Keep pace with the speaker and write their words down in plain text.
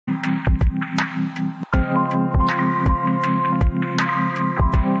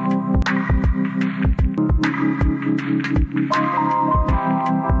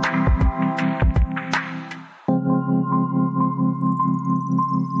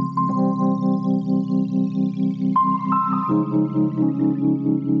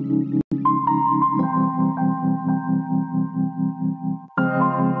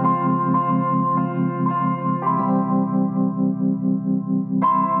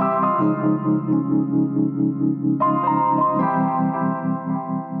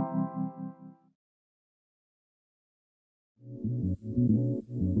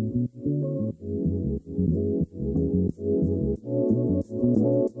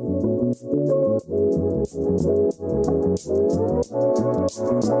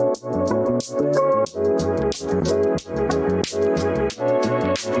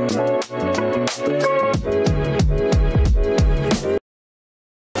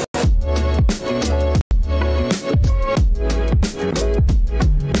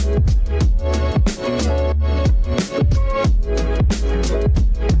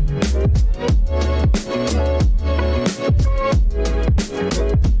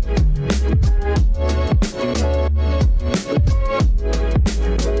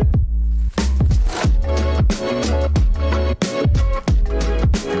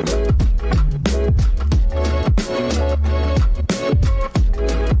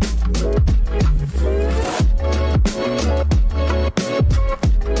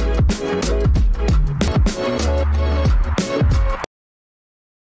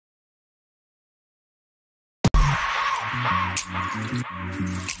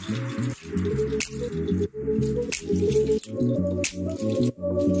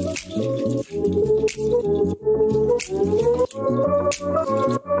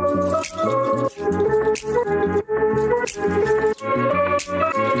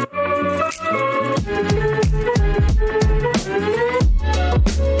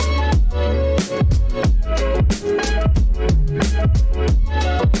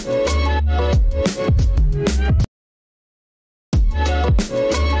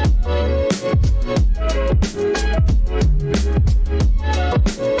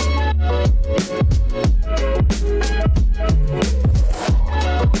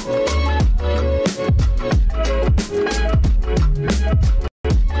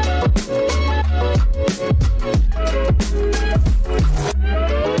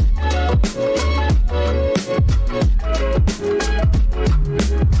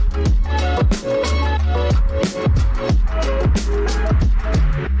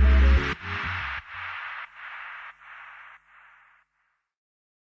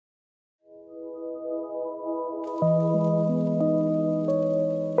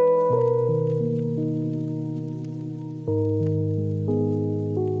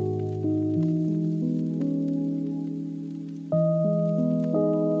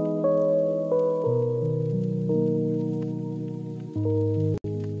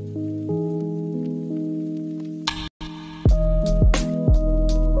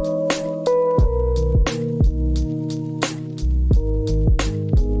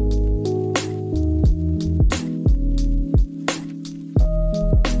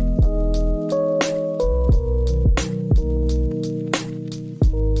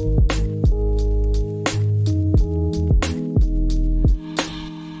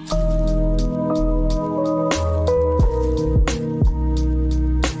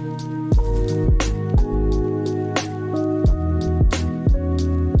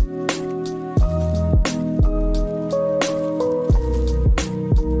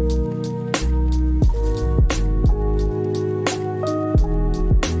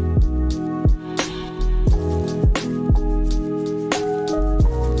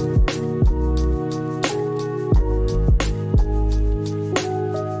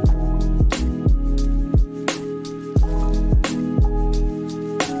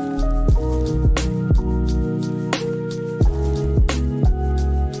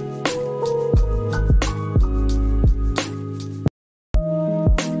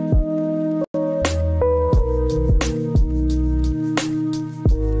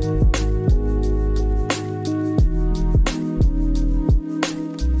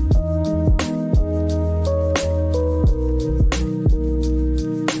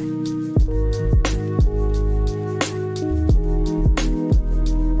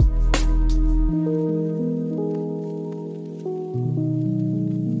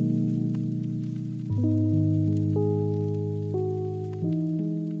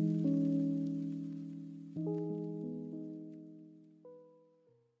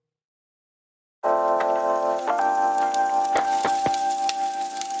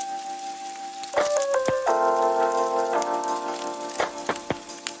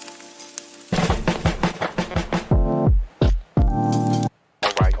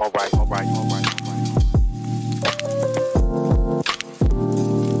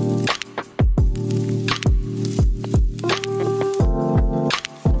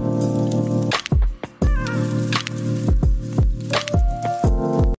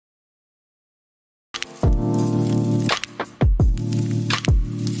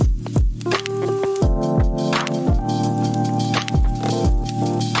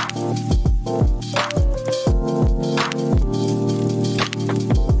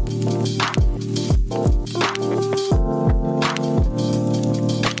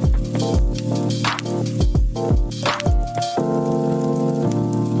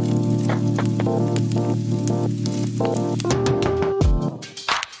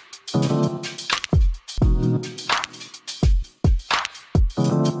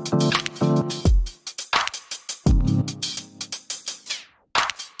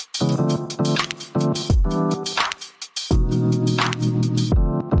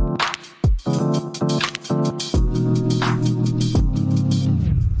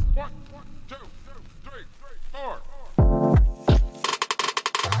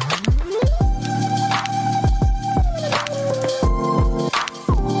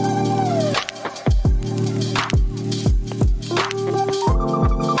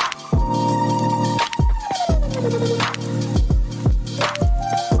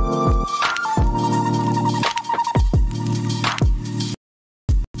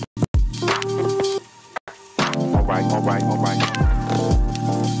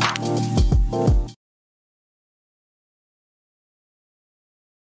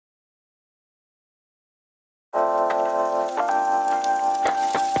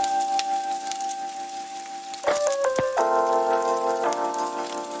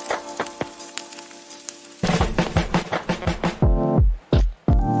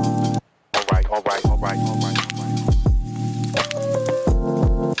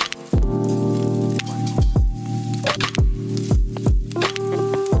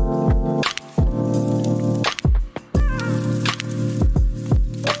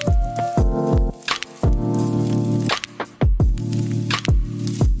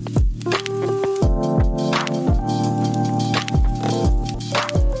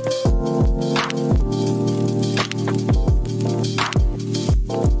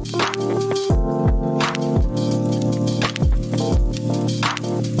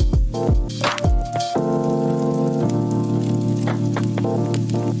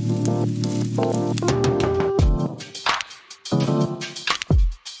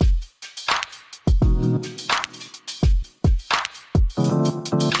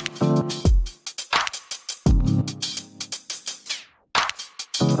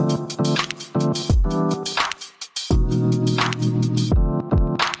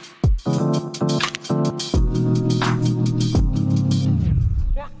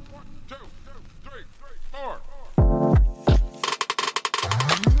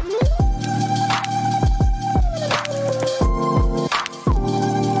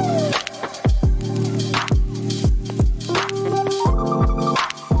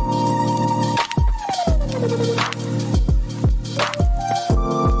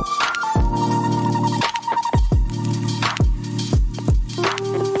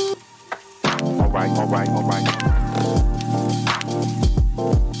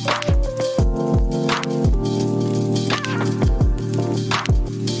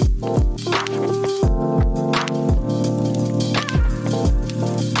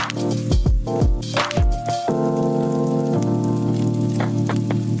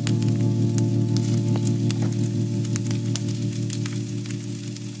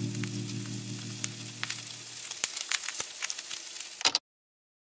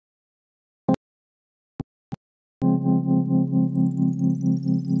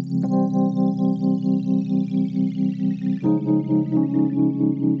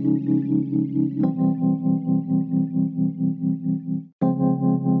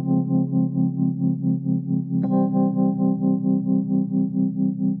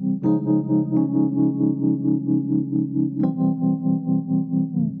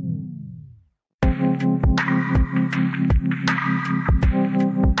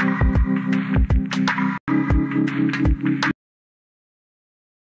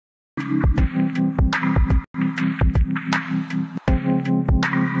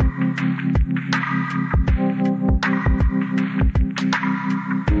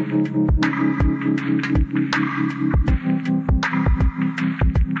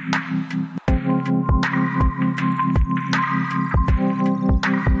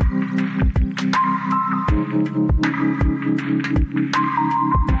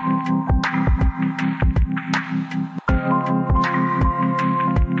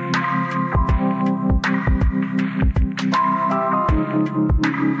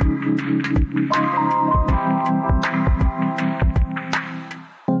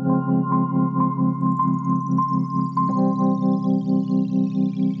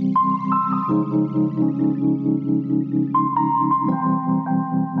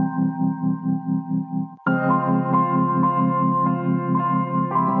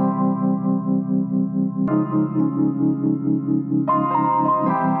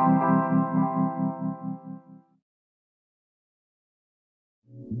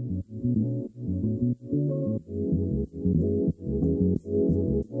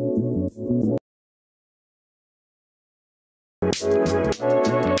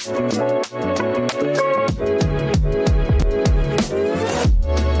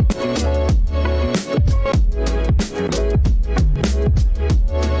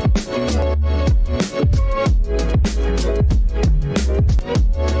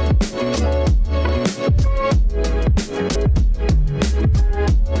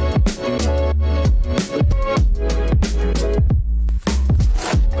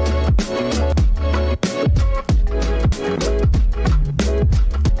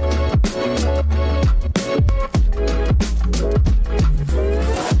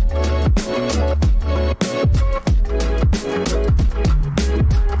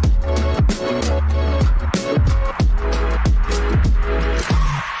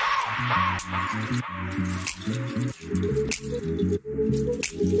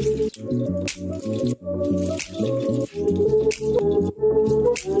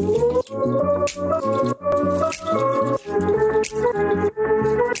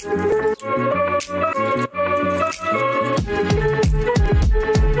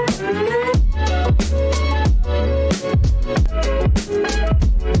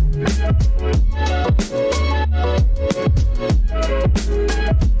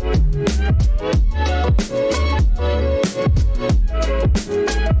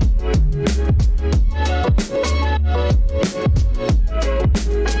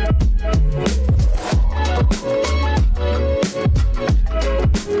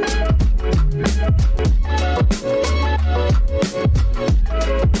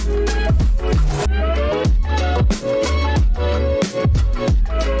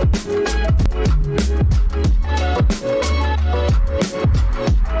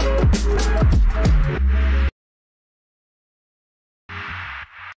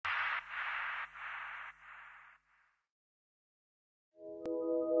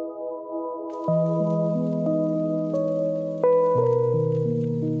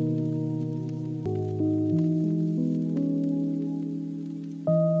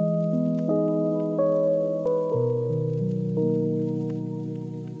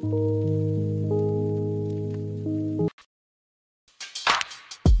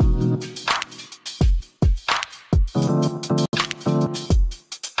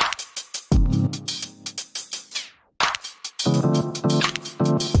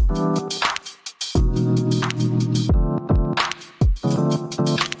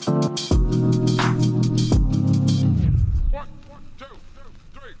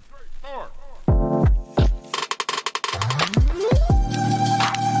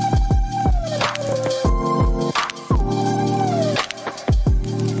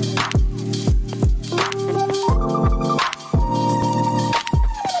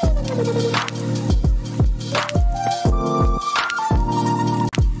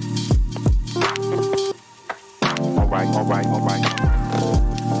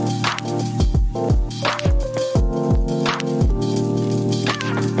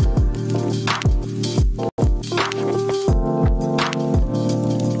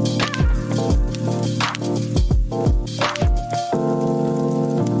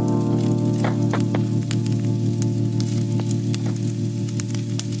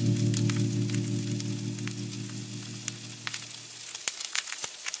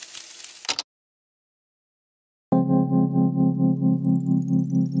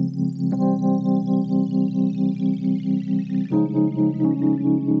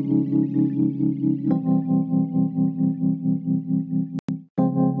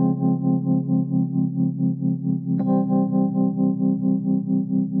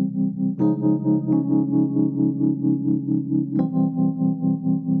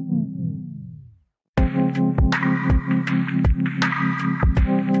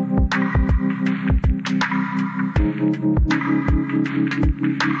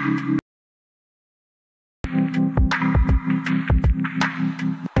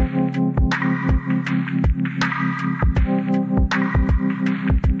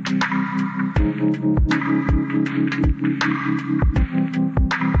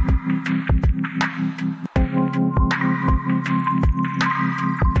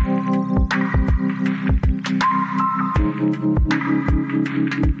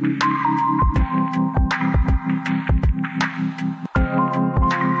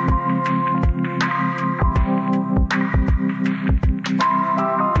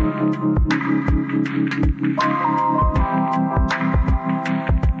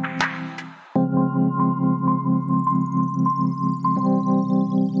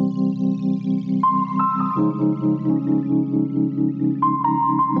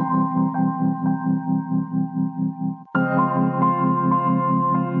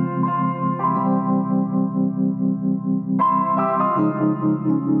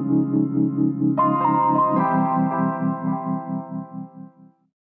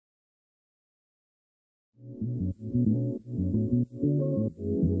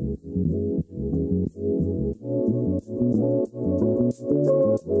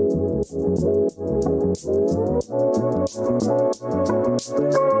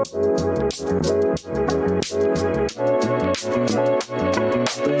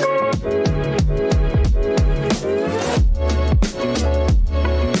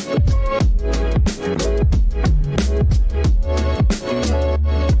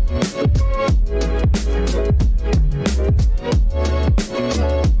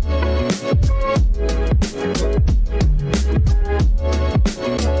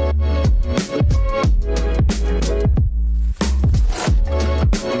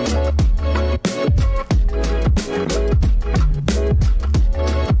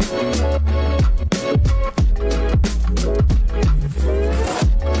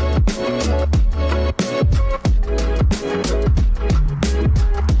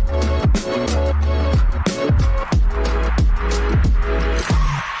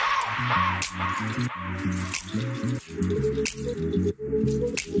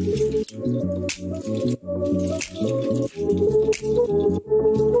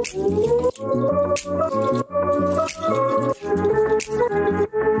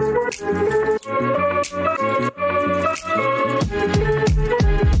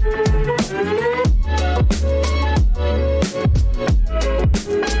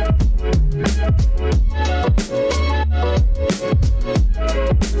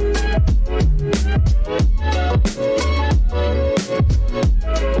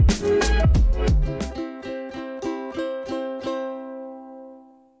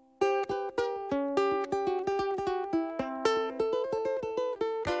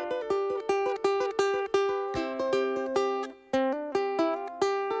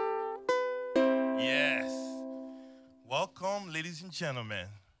and gentlemen,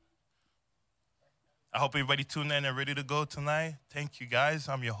 I hope everybody tuned in and ready to go tonight. Thank you, guys.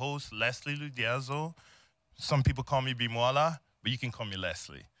 I'm your host, Leslie Ludiazo. Some people call me Bimola, but you can call me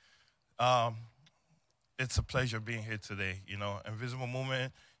Leslie. It's a pleasure being here today. You know, Invisible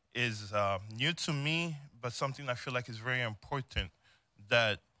Movement is new to me, but something I feel like is very important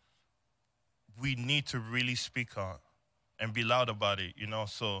that we need to really speak on and be loud about it, you know.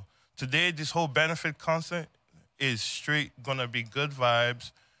 So today, this whole benefit concert is straight gonna be good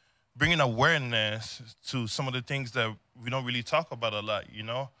vibes, bringing awareness to some of the things that we don't really talk about a lot, you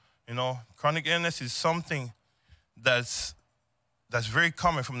know. Chronic illness is something that's very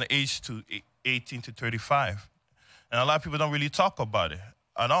common from the age to 18 to 35. And a lot of people don't really talk about it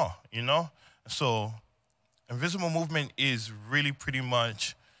at all, you know. So Invisible Movement is really pretty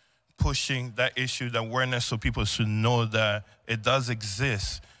much pushing that issue, the awareness, so people should know that it does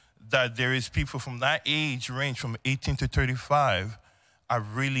exist, that there is people from that age range, from 18 to 35, are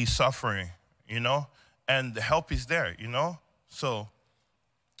really suffering, you know, and the help is there, you know. So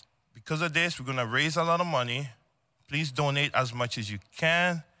because of this, we're gonna raise a lot of money. Please donate as much as you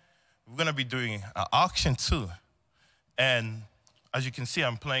can. We're gonna be doing an auction too. And as you can see,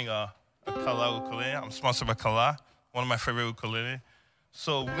 I'm playing a Kaleo ukulele. I'm sponsored by Kaleo, one of my favorite ukulele.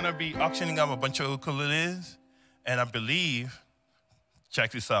 So we're gonna be auctioning up a bunch of ukuleles, and I believe,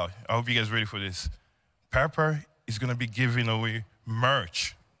 check this out. I hope you guys are ready for this. Pepper is gonna be giving away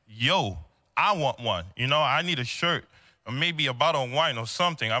merch. Yo, I want one. You know, I need a shirt, or maybe a bottle of wine or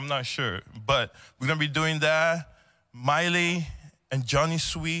something. I'm not sure, but we're gonna be doing that. Maile and Johnny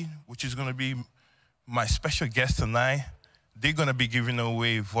Sweet, which is gonna be my special guest tonight, they're gonna be giving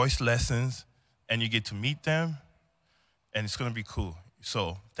away voice lessons, and you get to meet them, and it's gonna be cool.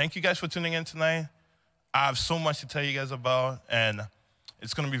 So thank you guys for tuning in tonight. I have so much to tell you guys about, and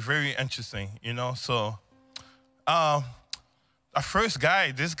it's gonna be very interesting, you know. So our first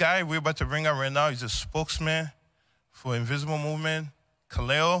guy, this guy we're about to bring out right now, he's a spokesman for Invisible Movement,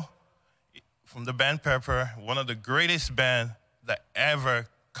 Kaleo, from the band Pepper, one of the greatest bands that ever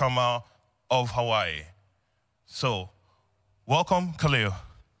come out of Hawaii. So welcome, Kaleo.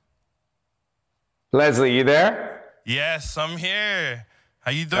 Leslie, you there? Yes, I'm here.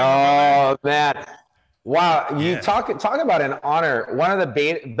 How you doing? Oh, man. Wow, you talk about an honor. One of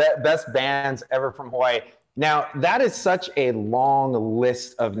the best bands ever from Hawaii. Now, that is such a long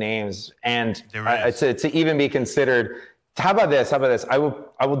list of names, and to even be considered. How about this? I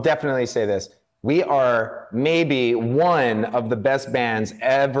will definitely say this. We are maybe one of the best bands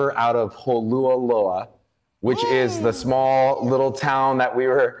ever out of Honolulu, which is the small little town that we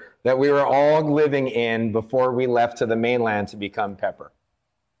were all living in before we left to the mainland to become Pepper.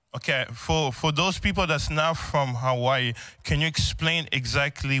 Okay, for those people that's not from Hawaii, can you explain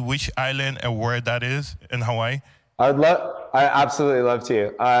exactly which island and where that is in Hawaii? I absolutely love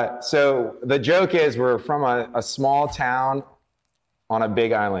to. So the joke is we're from a small town on a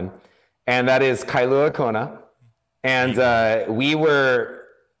big island, and that is Kailua Kona. And we were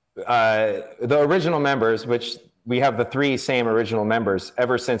the original members, which we have the three same original members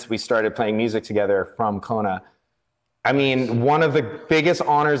ever since we started playing music together from Kona. I mean, one of the biggest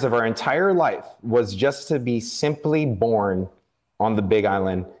honors of our entire life was just to be simply born on the Big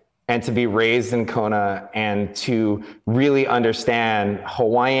Island and to be raised in Kona and to really understand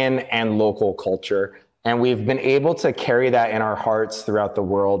Hawaiian and local culture. And we've been able to carry that in our hearts throughout the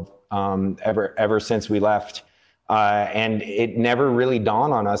world ever since we left. And it never really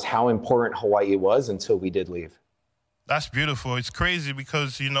dawned on us how important Hawaii was until we did leave. That's beautiful. It's crazy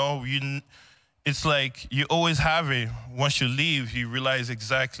because, you know, it's like you always have it. Once you leave, you realize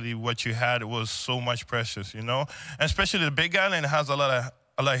exactly what you had. It was so much precious, you know? And especially the Big Island has a lot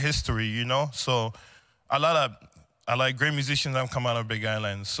of history, you know? So a lot of great musicians have come out of Big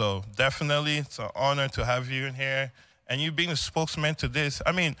Island. So definitely, it's an honor to have you in here. And you being a spokesman to this.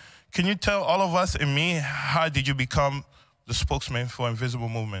 I mean, can you tell all of us and me, how did you become the spokesman for Invisible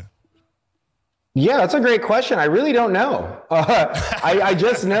Movement? Yeah, that's a great question. I really don't know. I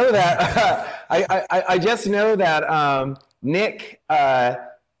just know that I just know that Nick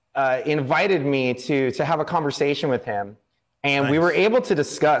invited me to have a conversation with him, and we were able to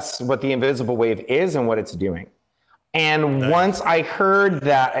discuss what the Invisible Wave is and what it's doing. And once I heard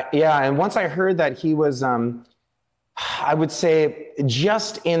that, he was, I would say,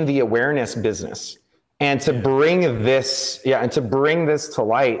 just in the awareness business. And to bring this, to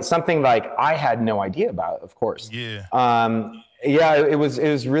light, something like I had no idea about, of course. It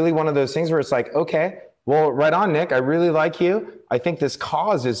was really one of those things where it's like, okay, well, right on, Nick. I really like you. I think this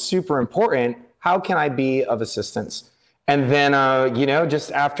cause is super important. How can I be of assistance? And then, you know,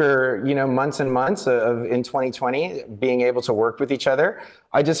 just after, you know, months and months of in 2020 being able to work with each other,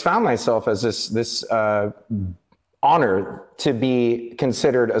 I just found myself as this honor to be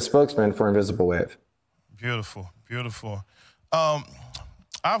considered a spokesman for Invisible Wave. Beautiful, beautiful.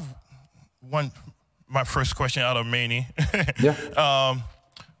 I've my first question out of many. Yeah.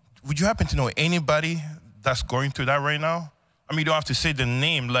 Would you happen to know anybody that's going through that right now? I mean, you don't have to say the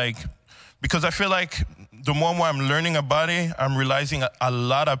name, like, because I feel like the more I'm learning about it, I'm realizing a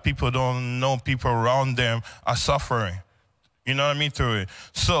lot of people don't know people around them are suffering. You know what I mean, through it.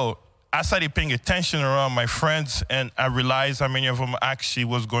 So I started paying attention around my friends, and I realized how many of them actually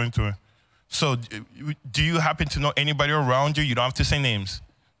was going through it. So do you happen to know anybody around you? You don't have to say names.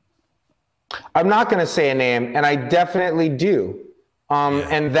 I'm not going to say a name, and I definitely do.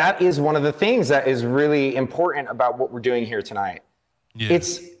 And that is one of the things that is really important about what we're doing here tonight. Yeah.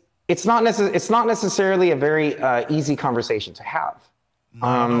 It's not necessarily a very easy conversation to have.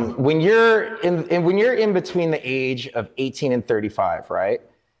 When you're in between the age of 18 and 35, right?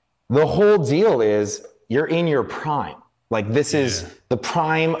 The whole deal is you're in your prime. Like, this is the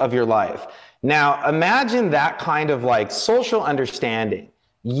prime of your life. Now, imagine that kind of like social understanding,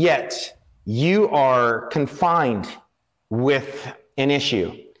 yet you are confined with an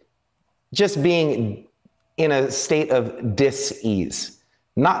issue, just being in a state of dis-ease.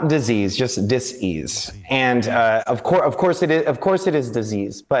 Not disease, just dis-ease. And of course it is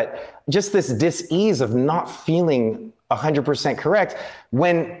disease, but just this dis-ease of not feeling 100% correct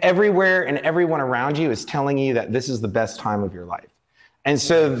when everywhere and everyone around you is telling you that this is the best time of your life. And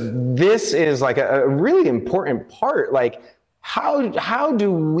so this is like a really important part. Like, how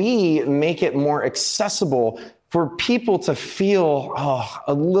do we make it more accessible for people to feel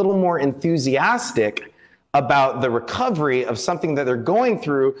a little more enthusiastic about the recovery of something that they're going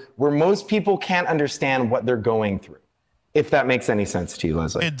through, where most people can't understand what they're going through? If that makes any sense to you,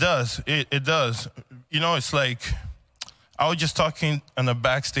 Leslie. It does. It does. You know, it's like, I was just talking on the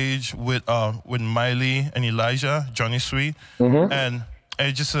backstage with Maile and Elijah, Johnny Sweet, and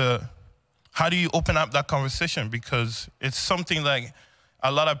it's just how do you open up that conversation? Because it's something like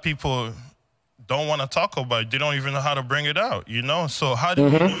a lot of people don't want to talk about it. They don't even know how to bring it out, you know? So how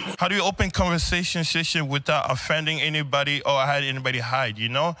do you open conversation without offending anybody or had anybody hide, you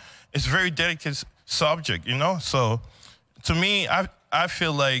know? It's a very delicate subject, you know? So to me, I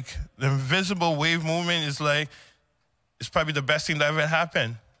feel like the invisible wave movement is like, it's probably the best thing that ever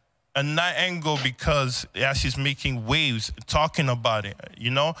happened. And not angle because she's making waves, talking about it,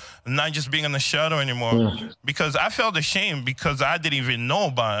 you know? Not just being in the shadow anymore. Because I felt ashamed because I didn't even know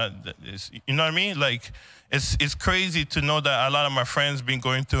about this. You know what I mean? Like, it's crazy to know that a lot of my friends been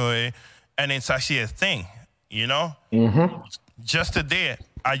going through it, and it's actually a thing, you know? Just today,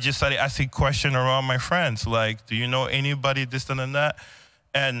 I just started asking questions around my friends, like, do you know anybody, this and that?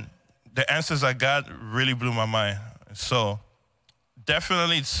 And the answers I got really blew my mind. So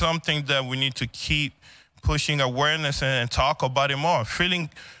definitely it's something that we need to keep pushing awareness and talk about it more. Feeling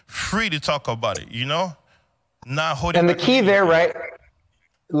free to talk about it, you know? Not holding. And the key there, right,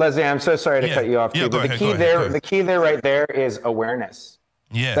 Leslie, I'm so sorry to cut you off too, but the key there right there is awareness.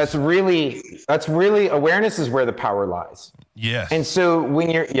 Yes. That's really awareness is where the power lies. Yes. And so when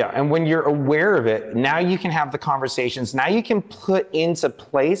you're aware of it, now you can have the conversations. Now you can put into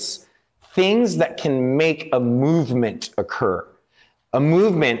place things that can make a movement occur. A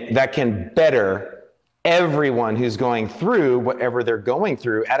movement that can better everyone who's going through whatever they're going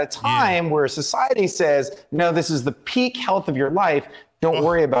through at a time where society says, no, this is the peak health of your life. Don't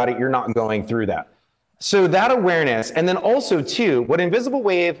worry about it. You're not going through that. So that awareness, and then also too, what Invisible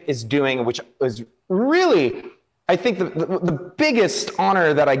Wave is doing, which is really, I think the biggest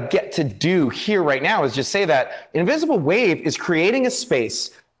honor that I get to do here right now is just say that Invisible Wave is creating a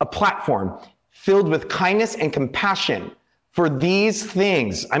space, a platform filled with kindness and compassion for these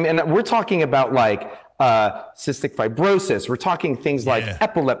things. I mean, we're talking about like cystic fibrosis. We're talking things like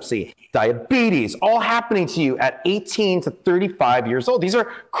epilepsy, diabetes, all happening to you at 18 to 35 years old. These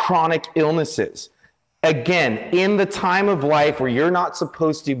are chronic illnesses. Again, in the time of life where you're not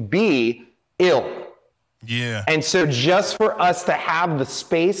supposed to be ill. Yeah. And so just for us to have the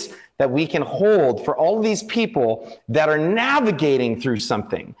space that we can hold for all of these people that are navigating through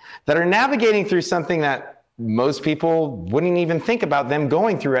something, that most people wouldn't even think about them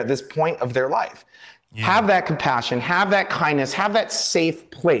going through at this point of their life. Have that compassion, have that kindness, have that safe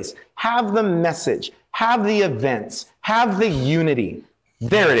place, have the message, have the events, have the unity.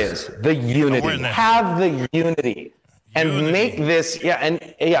 There it is, the unity. Awareness. Have the unity. And make this,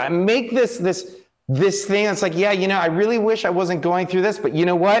 make this thing that's like, you know, I really wish I wasn't going through this, but you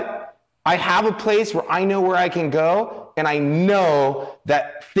know what? I have a place where I know where I can go, and I know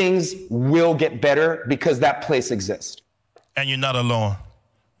that things will get better because that place exists. And you're not alone,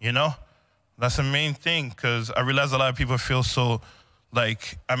 you know? That's the main thing, because I realize a lot of people feel so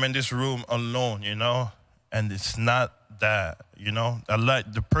like I'm in this room alone, you know? And it's not that, you know?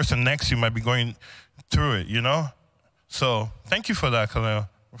 The person next to you might be going through it, you know? So thank you for that, Kaleo.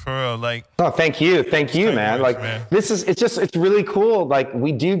 For real, like. Oh, thank you, man. Like, man. It's really cool. Like,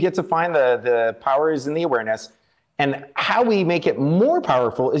 we do get to find the powers in the awareness, and how we make it more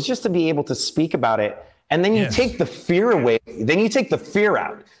powerful is just to be able to speak about it. And then you take the fear away. Then you take the fear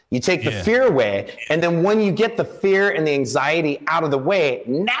out. You take the fear away. And then when you get the fear and the anxiety out of the way,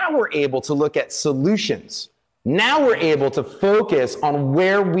 now we're able to look at solutions. Now we're able to focus on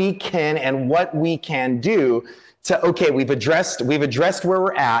where we can and what we can do to, okay, we've addressed where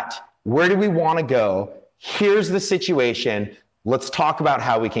we're at. Where do we want to go? Here's the situation. Let's talk about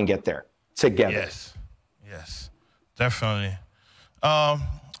how we can get there together. Yes, definitely.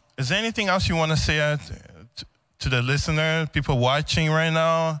 Is there anything else you want to say to the listener, people watching right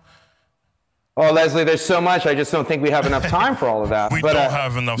now? Oh, Leslie, there's so much. I just don't think we have enough time for all of that. We don't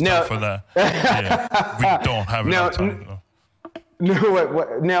have enough time for that. We don't have enough time.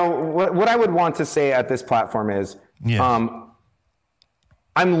 What I would want to say at this platform is, I'm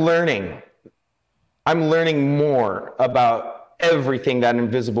learning more about everything that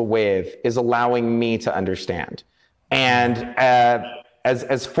Invisible Wave is allowing me to understand. And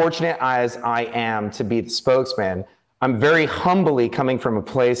as fortunate as I am to be the spokesman, I'm very humbly coming from a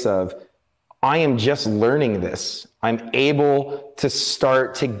place of, I am just learning this. I'm able to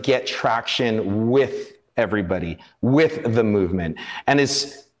start to get traction with everybody, with the movement. And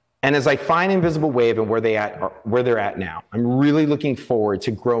as I find Invisible Wave and where they're at now, I'm really looking forward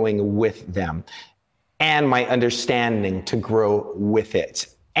to growing with them, and my understanding to grow with it,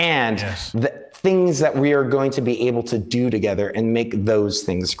 and the things that we are going to be able to do together and make those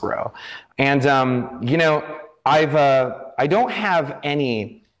things grow. And you know, I don't have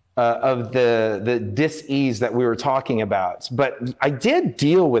any of the dis-ease that we were talking about, but I did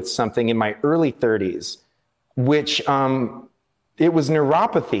deal with something in my early 30s, which it was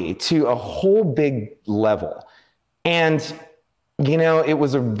neuropathy to a whole big level. And, you know, it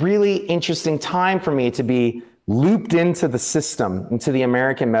was a really interesting time for me to be looped into the system, into the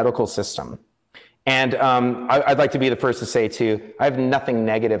American medical system. And I'd like to be the first to say, too, I have nothing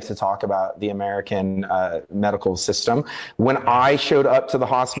negative to talk about the American medical system. When I showed up to the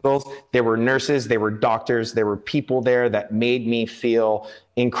hospitals, there were nurses, there were doctors, there were people there that made me feel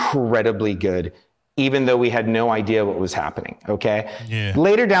incredibly good, even though we had no idea what was happening, okay?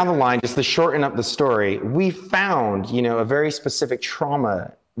 Later down the line, just to shorten up the story, we found, you know, a very specific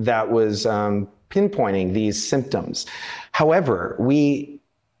trauma that was pinpointing these symptoms. However, we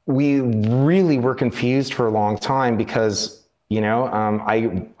really were confused for a long time because, you know,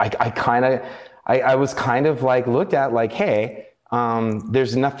 I was kind of like looked at like, hey,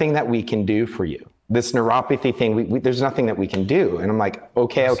 there's nothing that we can do for you. This neuropathy thing, there's nothing that we can do. And I'm like,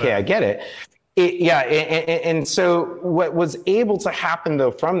 okay, I get it. And so what was able to happen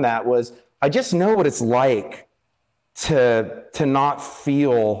though from that was, I just know what it's like to not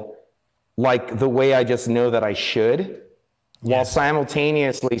feel like the way I just know that I should, while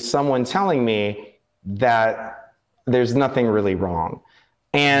simultaneously someone telling me that there's nothing really wrong.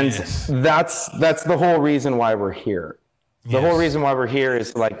 And that's the whole reason why we're here. The whole reason why we're here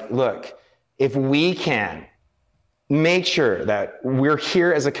is like, look, if we can make sure that we're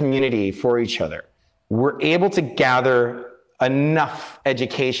here as a community for each other, we're able to gather enough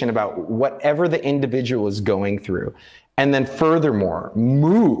education about whatever the individual is going through, and then furthermore,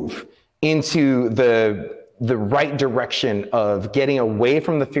 move into the right direction of getting away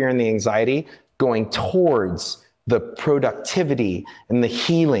from the fear and the anxiety, going towards the productivity and the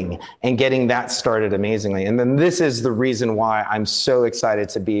healing and getting that started amazingly. And then this is the reason why I'm so excited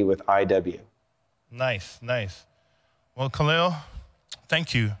to be with IW. Nice. Well, Kaleo,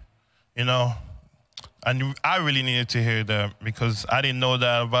 thank you. You know, I really needed to hear that because I didn't know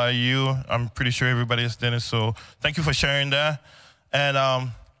that about you. I'm pretty sure everybody else didn't. So thank you for sharing that. And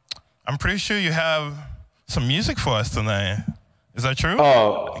I'm pretty sure you have some music for us tonight. Is that true?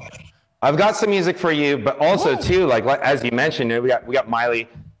 Oh, I've got some music for you, but also too, like as you mentioned, we got Maile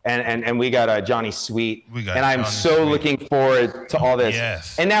and we got Johnny Sweet, and I'm so looking forward to all this.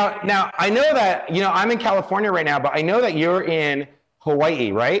 Yes. And now I know that, you know, I'm in California right now, but I know that you're in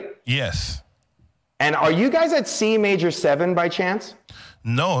Hawaii, right? Yes. And are you guys at C Major 7 by chance?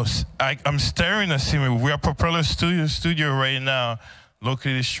 No, I'm staring at C. We're at Propeller Studio right now,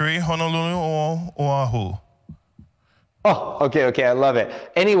 located straight Honolulu or Oahu. Oh, okay, I love it.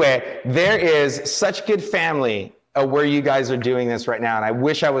 Anyway, there is such good family where you guys are doing this right now. And I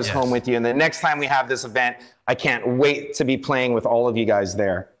wish I was Yes. home with you. And the next time we have this event, I can't wait to be playing with all of you guys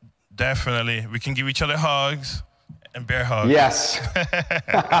there. Definitely. We can give each other hugs and bear hugs. Yes.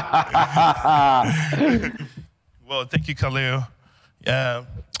 Well, thank you, Kaleo.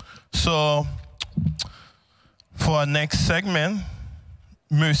 So for our next segment,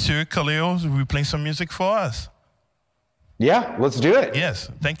 Monsieur Kaleo will be playing some music for us. Yeah, let's do it. Yes,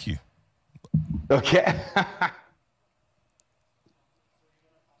 thank you. Okay.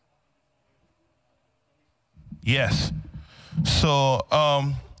 Yes. So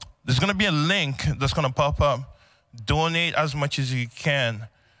there's going to be a link that's going to pop up. Donate as much as you can.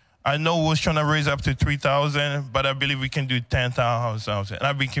 I know we're trying to raise up to 3,000, but I believe we can do 10,000. And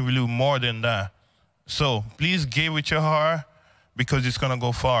I think we can do more than that. So please give with your heart because it's going to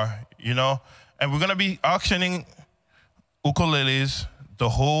go far, you know? And we're going to be auctioning ukuleles the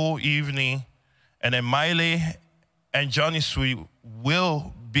whole evening. And then Maile and Johnny Sweet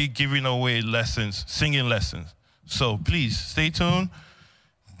will be giving away lessons, singing lessons. So please stay tuned.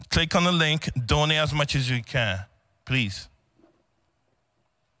 Click on the link. Donate as much as you can, please.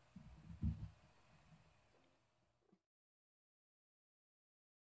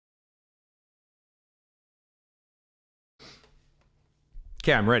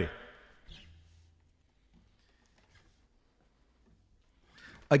 Okay, I'm ready.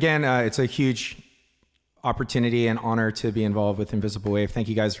 Again, it's a huge opportunity and honor to be involved with Invisible Wave. Thank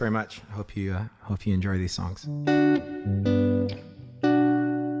you guys very much. I hope you enjoy these songs.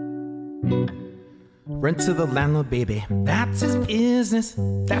 Rent to the landlord, baby. That's his business.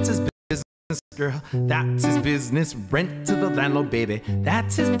 That's his business, girl. That's his business. Rent to the landlord, baby.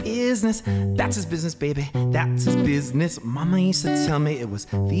 That's his business. That's his business, baby. That's his business. Mama used to tell me it was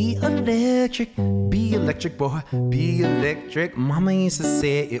be electric boy, be electric. Mama used to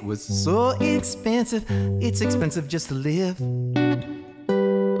say it was so expensive. It's expensive just to live.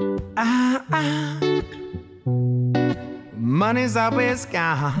 Money's always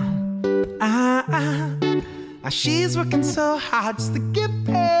gone. She's working so hard just to get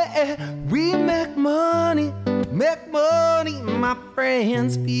paid. We make money, my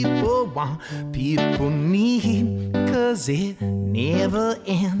friends. People want, people need, 'cause it never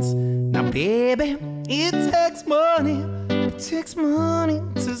ends. Now, baby, it takes money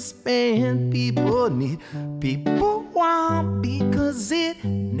to spend. People need, people want, because it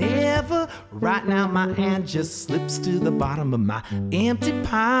never. Right now, my hand just slips to the bottom of my empty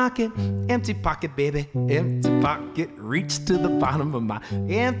pocket, baby, empty pocket. Reach to the bottom of my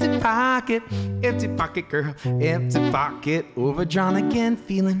empty pocket, girl, empty pocket. Overdrawn again,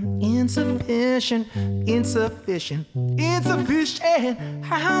 feeling insufficient.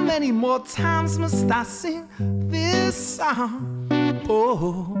 How many more times must I sing this song?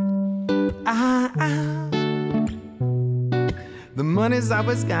 Oh, the money's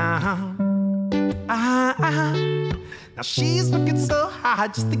always gone. Now she's working so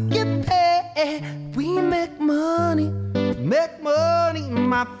hard just to get paid. We make money,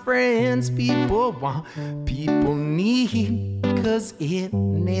 my friends. People want, people need, 'cause it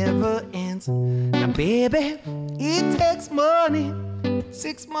never ends. Now, baby, it takes money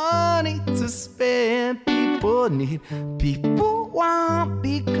to spend. People need, people want,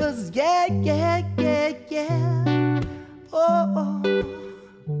 because yeah. Oh.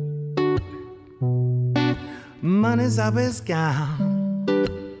 Money's always gone.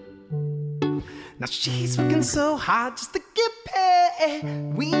 Now she's working so hard just to get paid.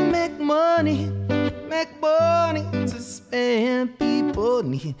 We make money to spend. People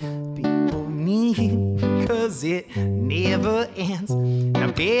need, 'cause it never ends. Now,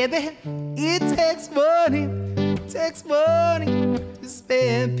 baby, it takes money to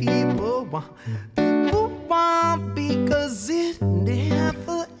spend. People want, because it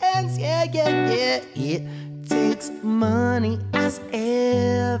never ends. Yeah. It takes money, as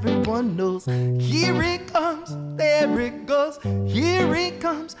everyone knows. Here it comes, there it goes. Here it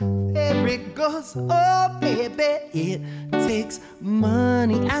comes, there it goes. Oh, baby, it takes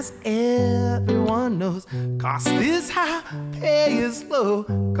money, as everyone knows. Cost is high, pay is low.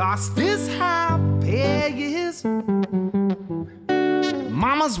 Cost is high, pay is.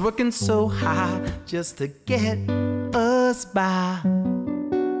 Mama's working so hard just to get us by.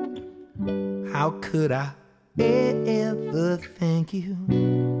 How could I ever thank you,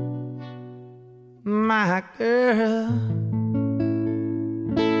 my girl?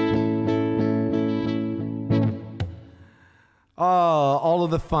 Oh, all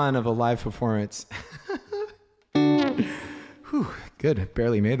of the fun of a live performance. Whew, good.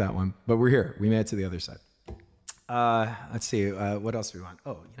 Barely made that one, but we're here. We made it to the other side. Let's see. What else do we want?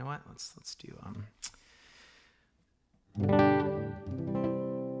 Oh, you know what? Let's do. Good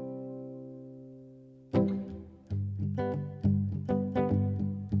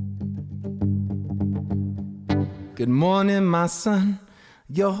morning, my son.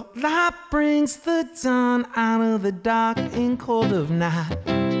 Your light brings the dawn out of the dark and cold of night.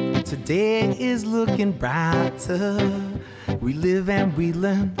 Today is looking brighter. We live and we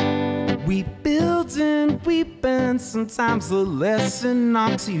learn. We build and we burn. Sometimes the lesson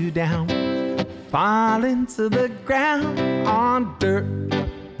knocks you down. Falling to the ground on dirt.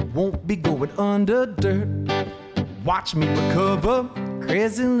 Won't be going under dirt. Watch me recover.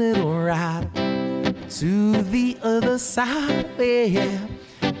 Crazy little ride to the other side, yeah.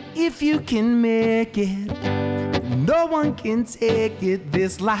 If you can make it, no one can take it.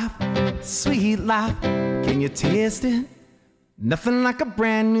 This life, sweet life, can you taste it? Nothing like a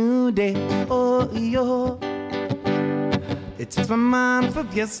brand new day, oh, yo. It takes my mind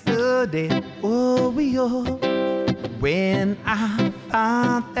from yesterday, oh, yo. When I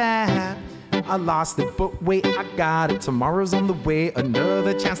thought that I lost it, but wait, I got it. Tomorrow's on the way,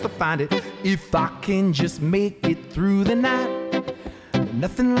 another chance to find it. If I can just make it through the night,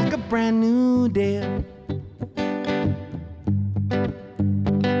 nothing like a brand new day.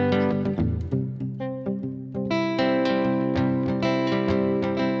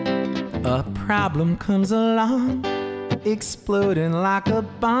 A problem comes along, exploding like a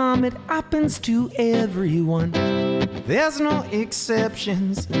bomb. It happens to everyone. There's no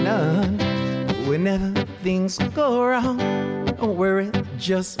exceptions, none. Whenever things go wrong, don't worry,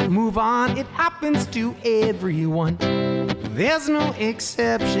 just move on. It happens to everyone. There's no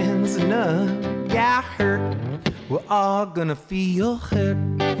exceptions, none. Yeah, hurt. We're all gonna feel hurt.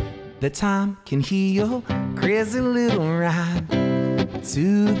 The time can heal. Crazy little ride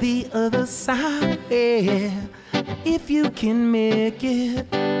to the other side, yeah. If you can make it,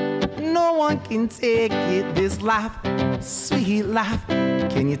 no one can take it. This life, sweet life,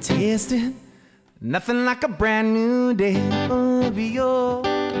 can you taste it? Nothing like a brand new day, oh, yo.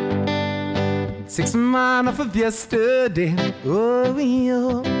 Takes my mind off of yesterday, oh,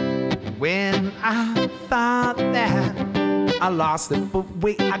 yo. When I thought that I lost it, but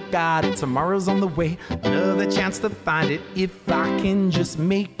wait, I got it. Tomorrow's on the way, another chance to find it. If I can just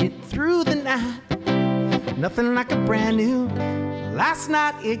make it through the night, nothing like a brand new. Last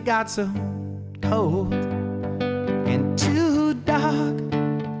night it got so cold and too dark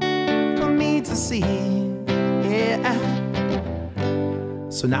for me to see, yeah.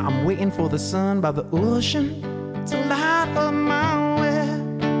 So now I'm waiting for the sun by the ocean to light up my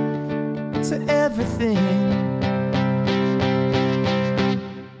way to everything.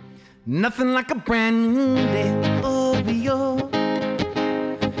 Nothing like a brand new day, oh, yo.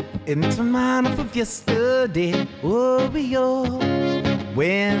 It makes my mind off of yesterday, oh, yo.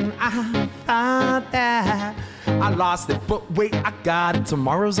 When I thought that I lost it, but wait, I got it.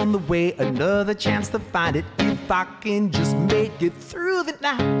 Tomorrow's on the way, another chance to find it. If I can just make it through the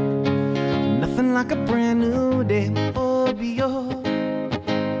night, nothing like a brand new day, oh, yo.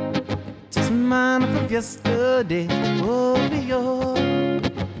 Takes my mind off of yesterday, oh, yo.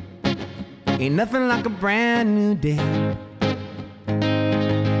 Ain't nothing like a brand new day.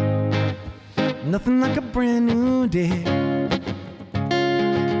 Nothing like a brand new day.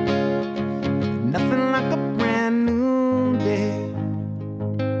 Nothing like a brand new day.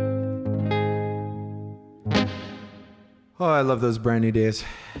 Oh, I love those brand new days.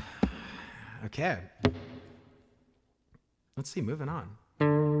 Okay. Let's see, moving on.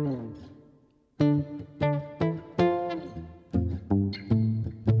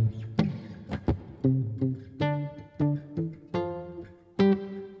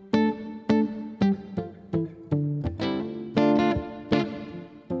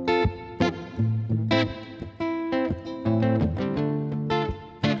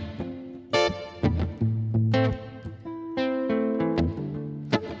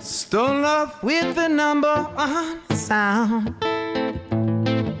 Stole love with the #1 sound.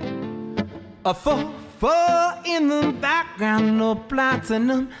 A 4/4 in the background, no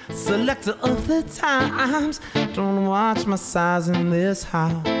platinum selector of the times. Don't watch my size in this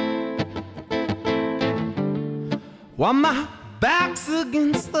house. While my back's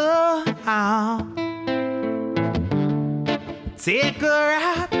against the house. Take a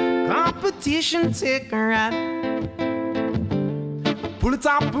ride, competition, take a ride. Pull it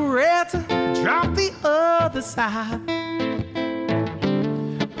operator, drop the other side.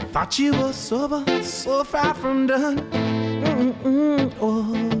 Thought you were sober, so far from done.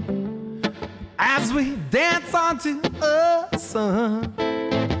 Oh. As we dance on to a song.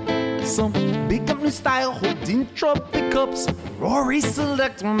 Some big company style, holding trophy cups. Rory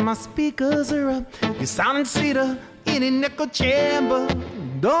select when my speakers are up. You're sounding sweeter in an echo chamber.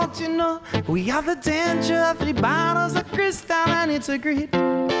 Don't you know we are the danger? 3 bottles of crystal and it's agreed.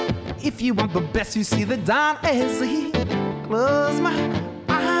 If you want the best, you see the dawn as he. Close my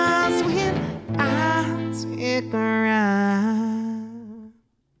eyes when I take a ride.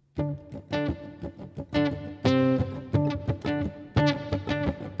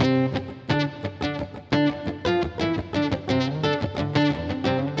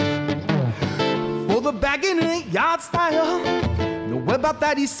 For the bag in a yard style. No way about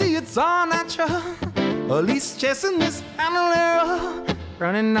that, you see it's all natural. At least chasing this panelero.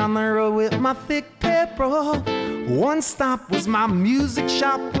 Running down the road with my thick pepper. One stop was my music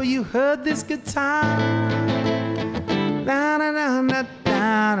shop where you heard this guitar. La da da da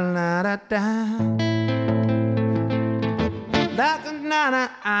da da da da. Da da da da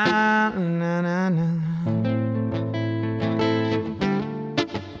da da.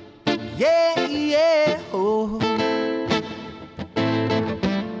 Yeah, yeah, oh.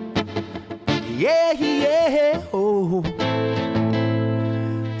 Yeah, yeah, oh.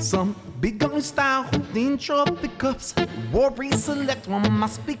 Some big gun style holding trophy cups. Warrior select when my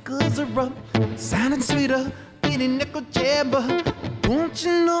speakers are up. Sounding sweeter in an echo chamber. Don't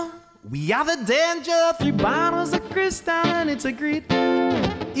you know we are the danger? 3 bottles of crystal and it's agreed.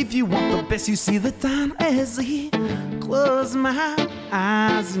 If you want the best, you see the time as he. Close my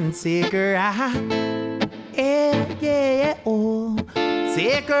eyes and take a ride. Yeah, yeah, oh.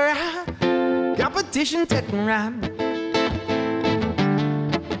 Take a ride. Competition, take a ride.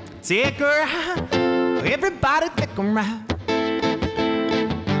 Take a ride. Everybody take a ride.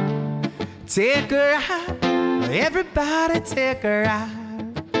 Take a ride. Everybody take a ride.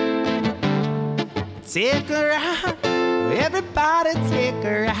 Take a ride. Everybody take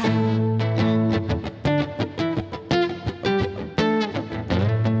a ride.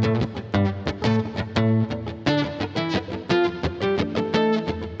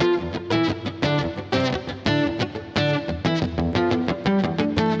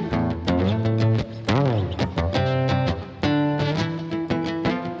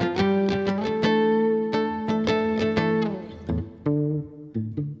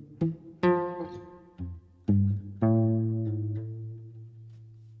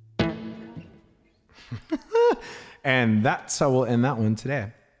 And that's how we'll end that one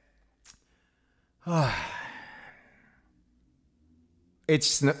today.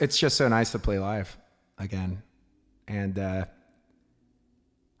 It's just so nice to play live again. And I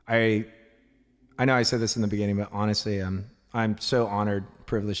know I said this in the beginning, but honestly, I'm so honored,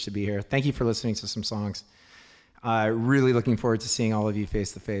 privileged to be here. Thank you for listening to some songs. Really looking forward to seeing all of you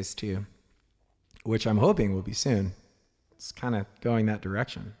face to face too, which I'm hoping will be soon. It's kind of going that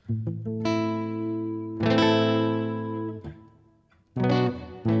direction.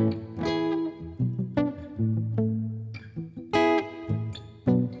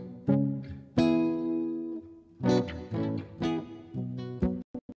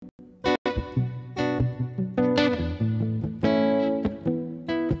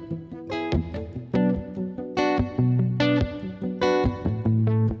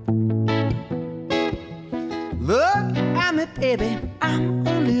 Baby, I'm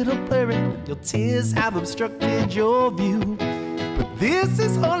a little blurry. Your tears have obstructed your view. But this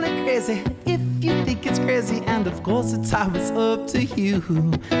is only crazy if you think it's crazy. And of course it's always up to you.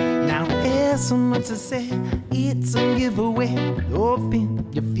 Now there's so much to say. It's a giveaway.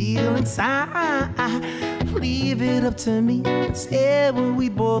 Open your feelings inside. Leave it up to me. Say what we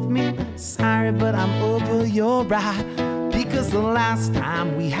both mean. Sorry, but I'm over your ride. Because the last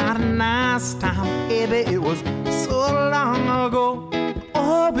time we had a nice time, baby, it was so long ago.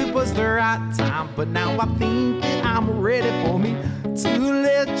 Oh, it was the right time, but now I think that I'm ready for me to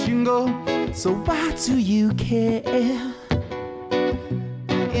let you go. So why do you care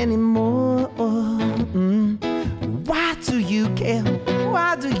anymore? Why do you care?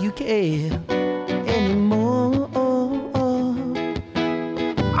 Why do you care anymore?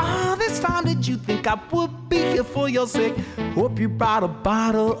 All this time did you think I would be here for your sake? Hope you brought a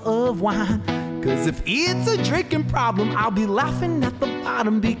bottle of wine. Cause if it's a drinking problem, I'll be laughing at the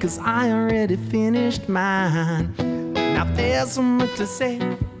bottom because I already finished mine. Now there's so much to say,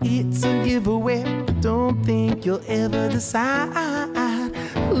 it's a giveaway. Don't think you'll ever decide.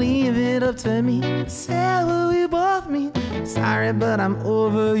 Leave it up to me, say what we both mean. Sorry, but I'm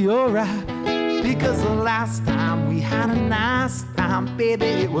over your ride. Because the last time we had a nice time, baby,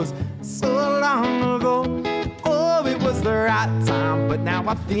 it was so long ago. Oh, it was the right time, but now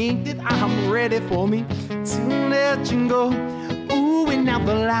I think that I'm ready for me to let you go. Ooh, and now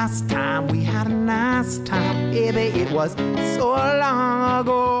the last time we had a nice time, baby, it was so long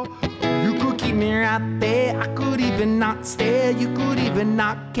ago. You could keep keep me right there. I could even not stare, you could even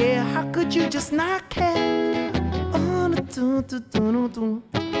not care. How could you just not care? Oh,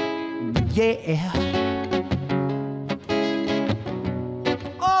 yeah.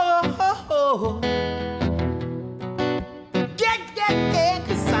 Oh, yeah,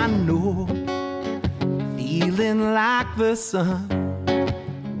 'cause I know, feeling like the sun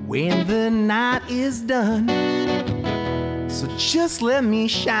when the night is done. So just let me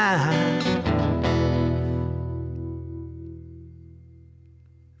shine.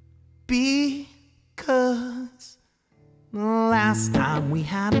 Because the last time we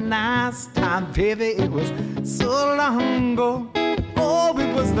had a nice time, baby, it was so long ago. Oh,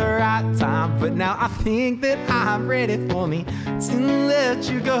 it was the right time, but now I think that I'm ready for me to let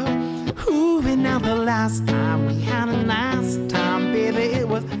you go. Ooh, and now the last time we had a nice time, baby, it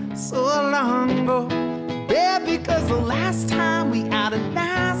was so long ago. Baby, because the last time we had a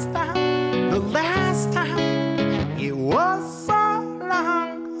nice time, the last time, it was so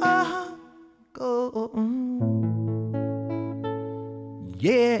long ago.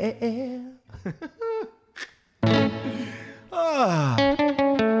 Yeah. Oh,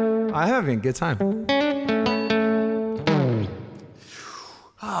 I'm having a good time.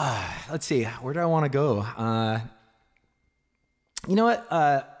 Let's see, where do I want to go? You know what?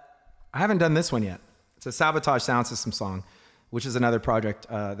 I haven't done this one yet. It's a Sabotage Sound System song, which is another project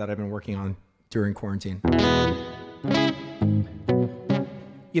that I've been working on during quarantine.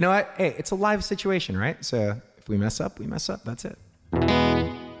 You know what? Hey, it's a live situation, right? So if we mess up, we mess up. That's it.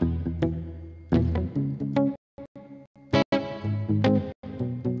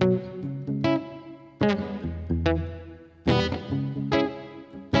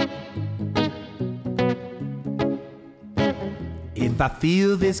 If I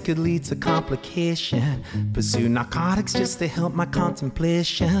feel this could lead to complication, pursue narcotics just to help my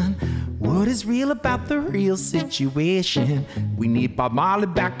contemplation. What is real about the real situation? We need Bob Marley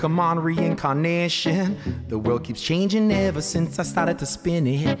back, come on, reincarnation. The world keeps changing ever since I started to spin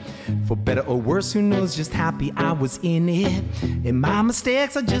it. For better or worse, who knows, just happy I was in it. And my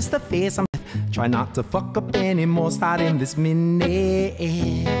mistakes are just a face I'm try not to fuck up anymore, starting this minute.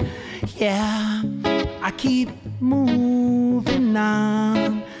 Yeah, I keep moving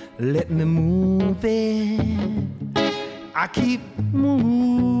on, let me move it. I keep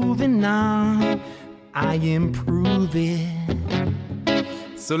moving on, I improve it.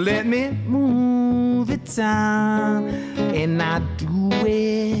 So let me move it on, and I do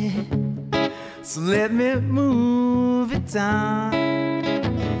it. So let me move it on.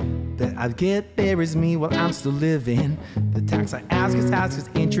 That I get buries me while I'm still living. The tax I ask is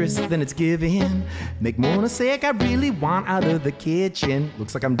interest, then it's given. Make more mistake I really want out of the kitchen.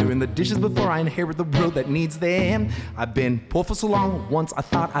 Looks like I'm doing the dishes before I inherit the world that needs them. I've been poor for so long, once I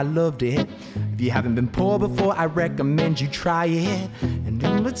thought I loved it. If you haven't been poor before, I recommend you try it. And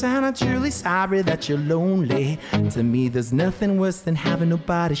all the time I'm truly sorry that you're lonely. To me there's nothing worse than having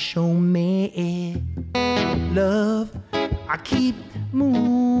nobody show me love. I keep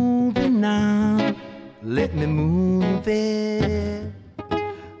moving on, let me move it.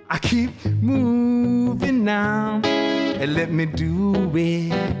 I keep moving on, and let me do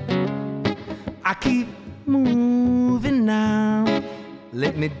it. I keep moving on,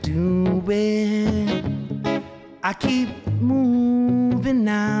 let me do it. I keep moving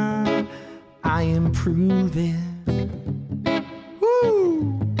on, I improve it.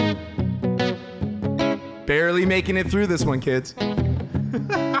 Woo! Barely making it through this one, kids.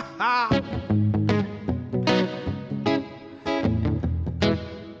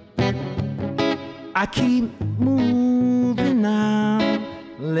 I keep moving on,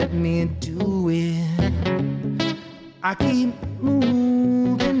 let me do it. I keep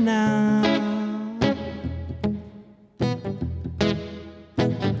moving on.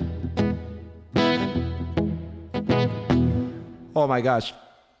 Oh my gosh.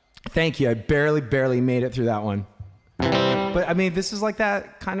 Thank you. I barely made it through that one. But I mean, this is like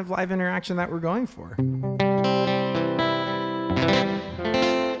that kind of live interaction that we're going for.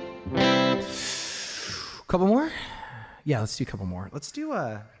 Couple more? Yeah, let's do a couple more. Let's do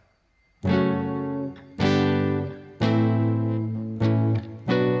a...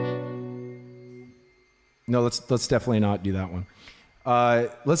 No, let's definitely not do that one.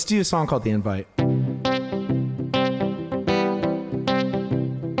 Let's do a song called The Invite.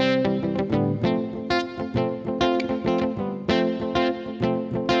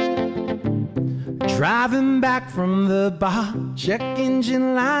 Driving back from the bar, check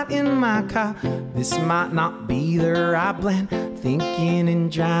engine light in my car. This might not be the right blend, thinking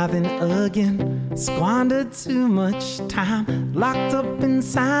and driving again. Squandered too much time, locked up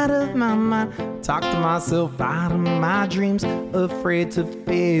inside of my mind. Talk to myself out of my dreams, afraid to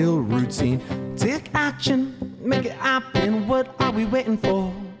fail routine. Take action, make it happen, what are we waiting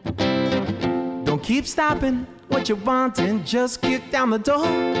for? Don't keep stopping what you're wanting, just kick down the door.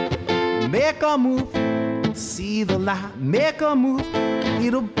 Make a move, see the light, make a move,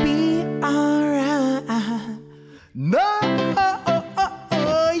 it'll be alright. No,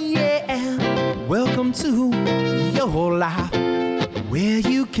 yeah. Welcome to your life, where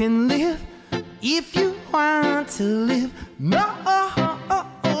you can live if you want to live. No,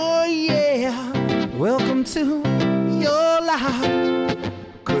 yeah. Welcome to your life,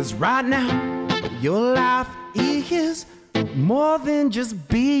 'cause right now your life is more than just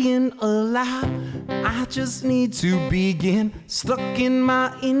being alive. I just need to begin, stuck in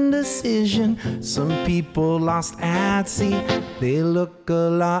my indecision. Some people lost at sea, they look a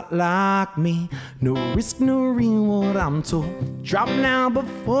lot like me. No risk, no reward, I'm told. Drop now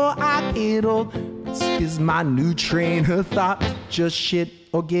before I get old. This is my new train of thought. Just shit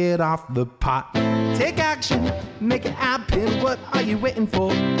or get off the pot. Take action, make it happen, what are you waiting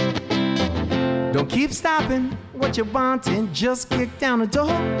for? Don't keep stopping what you're wanting, just kick down the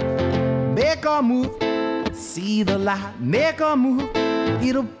door. Make a move, see the light, make a move,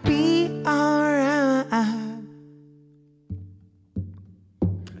 it'll be alright.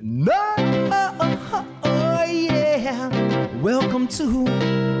 No, yeah. Welcome to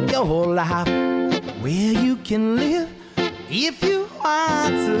your life, where you can live if you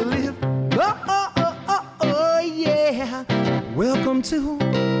want to live. Yeah. Welcome to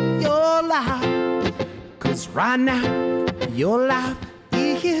your life, 'cause right now your life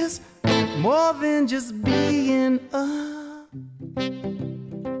is more than just being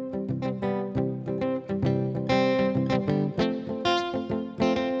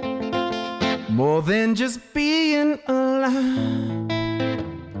more than just being alive.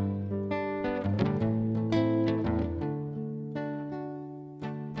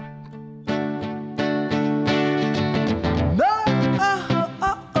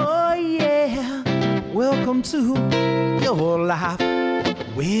 Welcome to your life,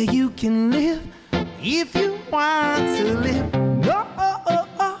 where you can live if you want to live. No,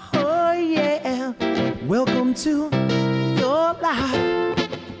 yeah. Welcome to your life.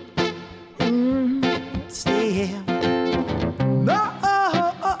 Stay. No,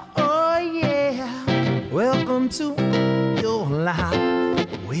 yeah. Welcome to your life,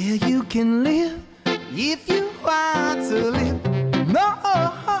 where you can live if you want to live. No,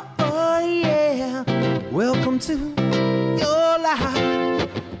 yeah. Welcome to your life,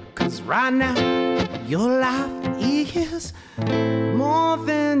 'cause right now your life is more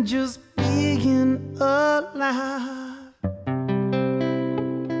than just being alive.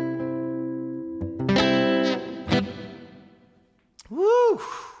 Woo!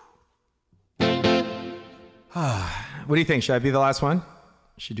 What do you think? Should I be the last one?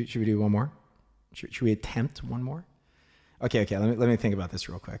 Should we do one more? Should we attempt one more? Okay. Let me think about this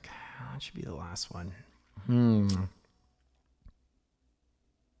real quick. It should be the last one.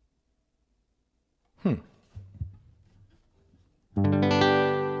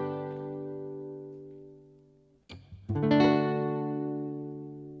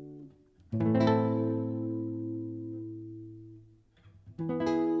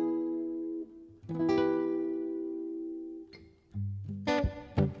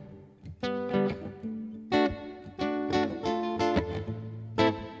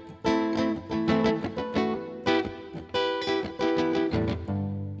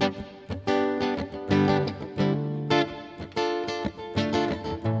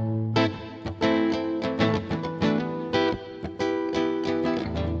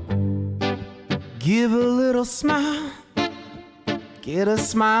 Give a little smile, get a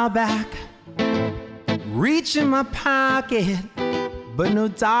smile back. Reach in my pocket, but no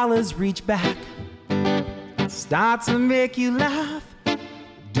dollars reach back. Start to make you laugh,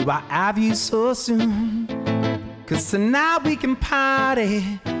 do I have you so soon? 'Cause tonight we can party,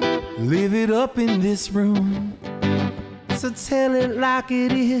 live it up in this room. So tell it like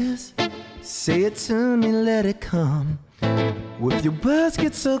it is, say it to me, let it come. With your words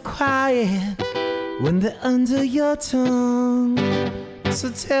get so quiet when they're under your tongue.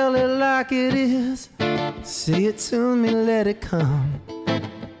 So tell it like it is, say it to me, let it come.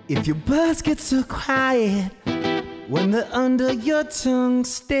 If your words get so quiet when they're under your tongue,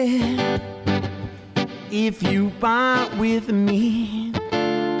 stay. If you want with me,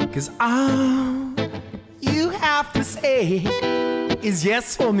 'cause all you have to say is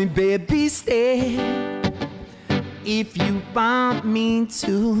yes for me, baby, stay. If you want me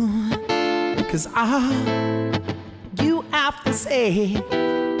to, 'cause all you have to say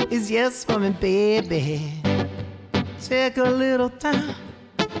is yes for me, baby. Take a little time,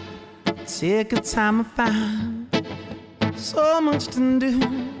 take a time to find so much to do,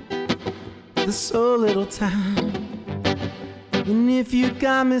 there's so little time. And if you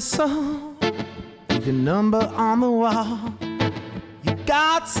got me so, leave your number on the wall. You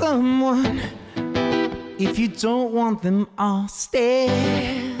got someone, if you don't want them all,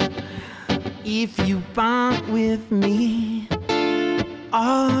 stay. If you bond with me,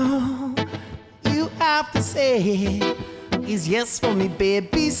 all you have to say is yes for me,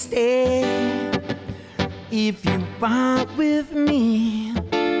 baby, stay. If you bond with me,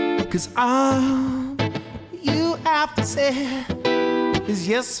 'cause all you have to say is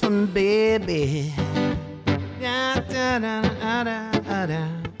yes for me, baby. Da, da, da, da, da, da.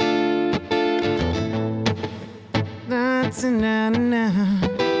 Da, da, da, da.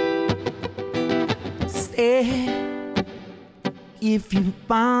 Stay if you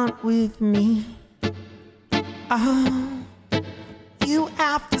bond with me. All you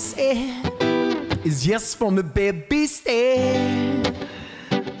have to say is yes for me, baby, stay.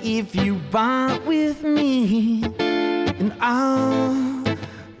 If you bond with me, and all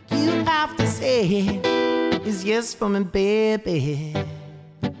you have to say is yes for me, baby.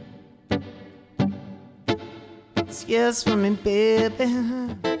 It's yes for me, baby.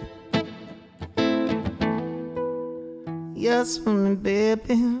 Yes for me,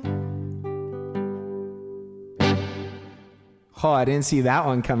 baby. Oh, I didn't see that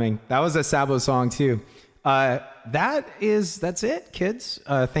one coming. That was a Sabo song too. That's it, kids.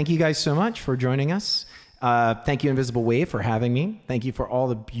 Thank you guys so much for joining us. Thank you, Invisible Wave, for having me. Thank you for all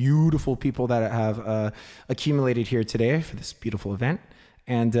the beautiful people that have accumulated here today for this beautiful event.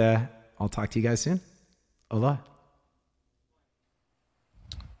 And I'll talk to you guys soon. Hola.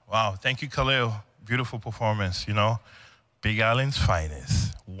 Wow, thank you, Kaleo. Beautiful performance, you know. Big Island's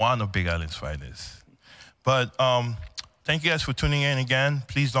finest. One of Big Island's finest. But thank you guys for tuning in again.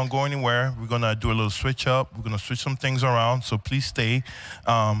 Please don't go anywhere. We're going to do a little switch up. We're going to switch some things around, so please stay.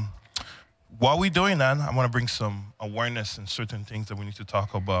 While we're doing that, I want to bring some awareness in certain things that we need to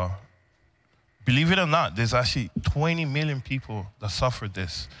talk about. Believe it or not, there's actually 20 million people that suffer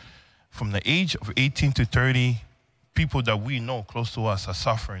this. From the age of 18 to 30, people that we know close to us are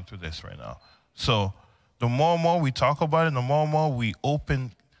suffering through this right now. So the more and more we talk about it, the more and more we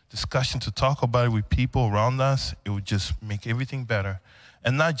open discussion to talk about it with people around us, it would just make everything better.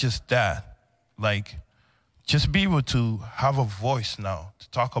 And not just that, like, just be able to have a voice now to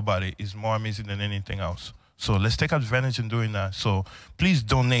talk about it is more amazing than anything else. So let's take advantage in doing that. So please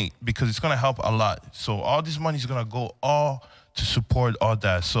donate, because it's going to help a lot. So all this money is going to go all to support all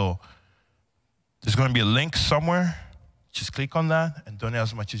that. So there's going to be a link somewhere. Just click on that and donate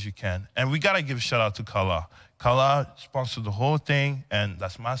as much as you can. And we got to give a shout out to Kala. Kala sponsored the whole thing, and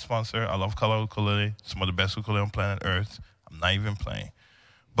that's my sponsor. I love Kala ukulele. Some of the best ukulele on planet Earth. I'm not even playing.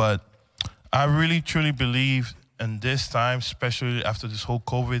 But I really, truly believe in this time, especially after this whole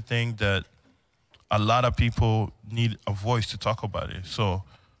COVID thing, that a lot of people need a voice to talk about it. So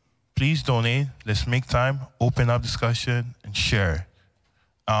please donate. Let's make time, open up discussion, and share.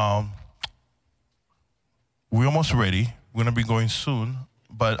 We're almost ready. We're going to be going soon.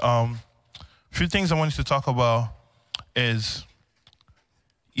 But a few things I wanted to talk about is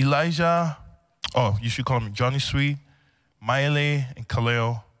Elijah, you should call him Johnny Sweet, Maile, and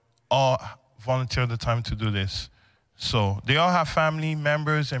Kaleo all volunteered the time to do this. So they all have family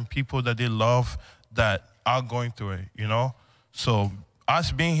members and people that they love that are going through it, you know? So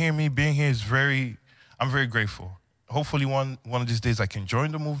us being here, me being here I'm very grateful. Hopefully one of these days I can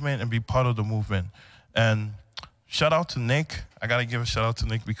join the movement and be part of the movement. And shout out to Nick. I got to give a shout out to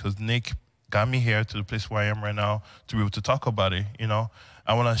Nick, because Nick got me here to the place where I am right now to be able to talk about it, you know?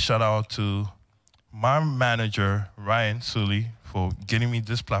 I want to shout out to my manager, Ryan Sully, for getting me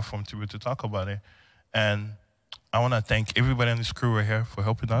this platform to be able to talk about it. And I want to thank everybody on this crew right here for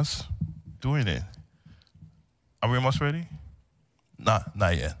helping us doing it. Are we almost ready? Not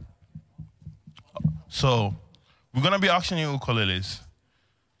yet. So we're going to be auctioning ukuleles.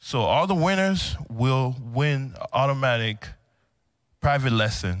 So all the winners will win automatic private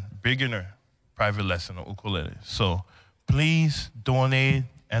lesson, beginner private lesson on ukulele. So please donate,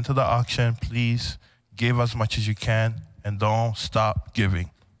 enter the auction. Please give as much as you can, and don't stop giving.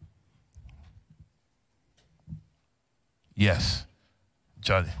 Yes,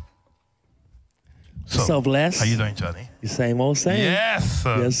 Johnny. What's up, Les? How you doing, Johnny? The same old same. Yes.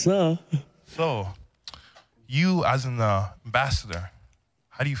 Yes, sir. So, you as an ambassador,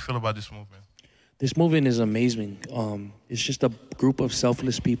 how do you feel about this movement? This movement is amazing. It's just a group of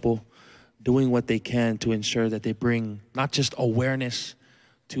selfless people doing what they can to ensure that they bring not just awareness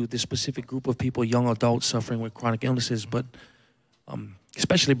to this specific group of people, young adults suffering with chronic illnesses, but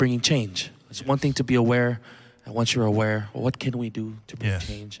especially bringing change. It's one thing to be aware, and once you're aware, well, what can we do to bring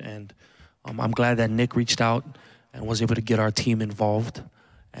change? And I'm glad that Nick reached out and was able to get our team involved,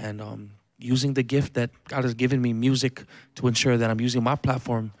 and using the gift that God has given me, music, to ensure that I'm using my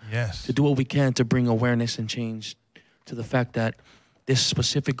platform to do what we can to bring awareness and change to the fact that this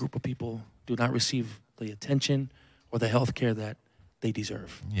specific group of people do not receive the attention or the health care that they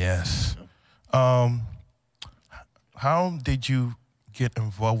deserve. Yes. How did you get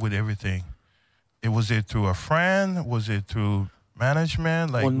involved with everything? Was it through a friend? Was it through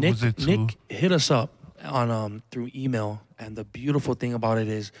management? Like, well, Nick, was it through... Nick hit us up on through email, and the beautiful thing about it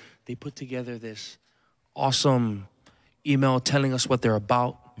is they put together this awesome email telling us what they're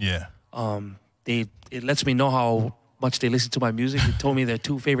about. Yeah. It lets me know how much they listen to my music. They told me their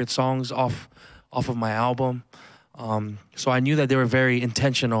 2 favorite songs off of my album. So I knew that they were very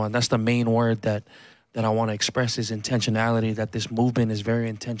intentional, and that's the main word that I want to express is intentionality, that this movement is very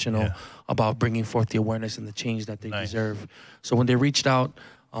intentional about bringing forth the awareness and the change that they deserve. So when they reached out,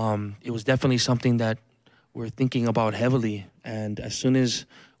 it was definitely something that we're thinking about heavily. And as soon as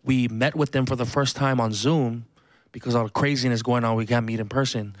we met with them for the first time on Zoom, because all the craziness going on, we can't meet in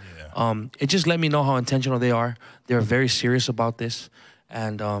person. It just let me know how intentional they are. They're very serious about this,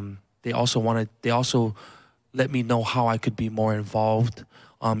 and they also let me know how I could be more involved.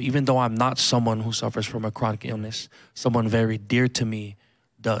 Even though I'm not someone who suffers from a chronic illness, someone very dear to me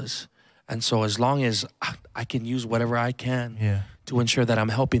does. And so as long as I can use whatever I can to ensure that I'm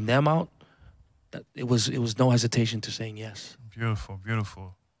helping them out, that it was no hesitation to saying yes. Beautiful,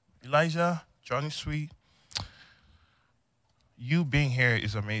 beautiful. Elijah, Johnny Sweet, you being here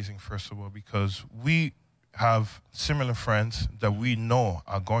is amazing, first of all, because we have similar friends that we know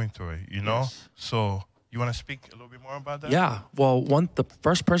are going through it, you know? Yes. So you want to speak a little bit more about that? Yeah. Well, the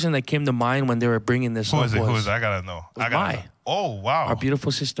first person that came to mind when they were bringing this Who up is it? was... Who is it? I got to know. Mai. Oh, wow. Our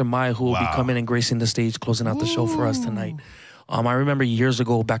beautiful sister Mai, who will be coming and gracing the stage, closing out the show for us tonight. I remember years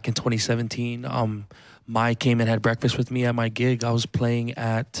ago, back in 2017, Mai came and had breakfast with me at my gig. I was playing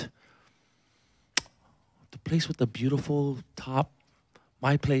at the place with the beautiful top.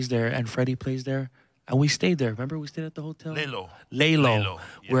 Mai plays there and Freddie plays there. And we stayed there. Remember, we stayed at the hotel? Lelo. Yeah.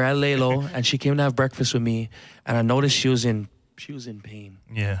 We're at Lelo, and she came to have breakfast with me, and I noticed she was in pain.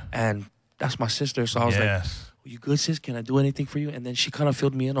 Yeah. And that's my sister, so I was like, you good, sis? Can I do anything for you? And then she kind of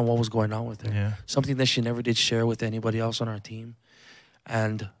filled me in on what was going on with her. Yeah. Something that she never did share with anybody else on our team.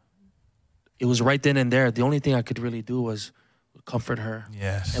 And it was right then and there. The only thing I could really do was comfort her,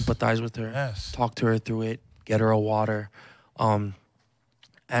 empathize with her, talk to her through it, get her a water.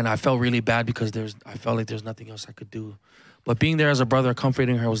 And I felt really bad because I felt like there's nothing else I could do. But being there as a brother,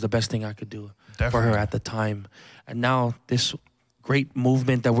 comforting her was the best thing I could do for her at the time. And now this great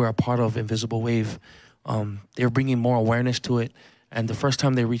movement that we're a part of, Invisible Wave, they're bringing more awareness to it. And the first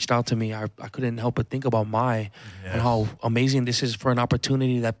time they reached out to me, I couldn't help but think about Mai and how amazing this is for an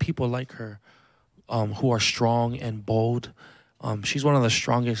opportunity that people like her, who are strong and bold. She's one of the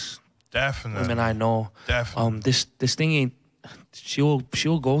strongest women I know. This thing ain't. She'll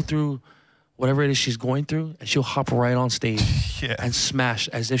go through whatever it is she's going through, and she'll hop right on stage and smash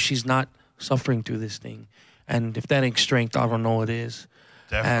as if she's not suffering through this thing. And if that ain't strength, I don't know what is.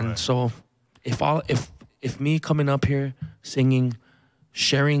 And so if me coming up here, singing,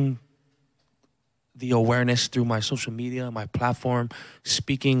 sharing the awareness through my social media, my platform,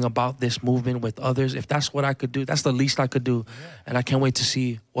 speaking about this movement with others, if that's what I could do, that's the least I could do. And I can't wait to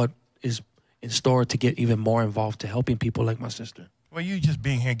see what is in store to get even more involved to helping people like my sister. Well, you just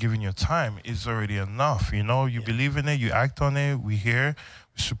being here, giving your time is already enough. You know, you believe in it, you act on it. We here,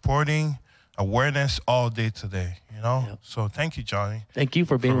 we're supporting awareness all day today, you know? So thank you, Johnny. Thank you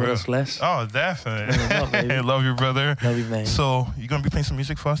for being with us, Les. Oh, definitely. I love you, brother. Love you, man. So you going to be playing some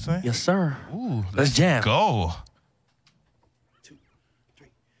music for us today? Yes, sir. Ooh, let's jam. Go. 1, 2, 3,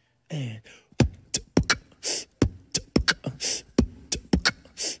 and...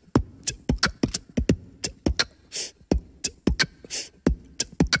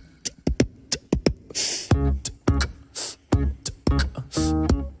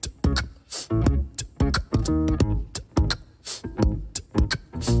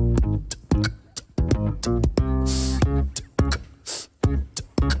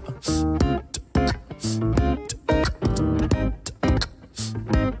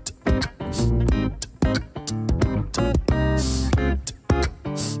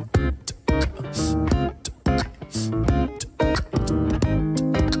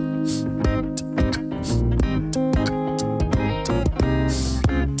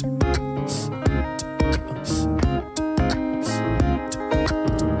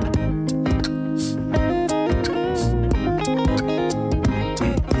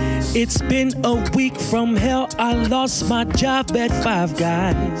 It's been a week from hell. I lost my job at Five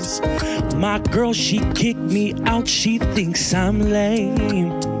Guys. My girl, she kicked me out. She thinks I'm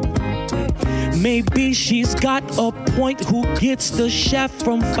lame. Maybe she's got a point. Who gets the shaft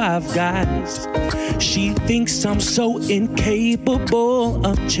from Five Guys? She thinks I'm so incapable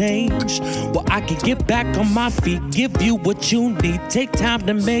of change. Well, I can get back on my feet, give you what you need. Take time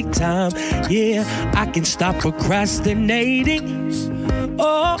to make time. Yeah, I can stop procrastinating.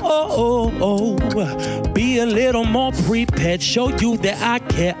 Oh. Be a little more prepared. Show you that I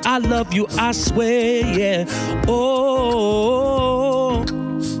care. I love you, I swear, yeah. Oh.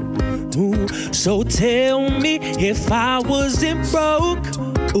 Ooh. So tell me, if I wasn't broke,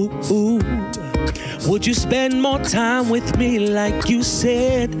 ooh, would you spend more time with me like you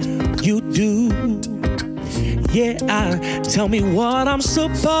said you do? Yeah, tell me what I'm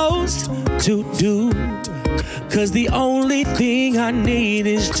supposed to do. 'Cause the only thing I need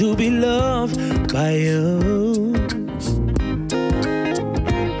is to be loved by you.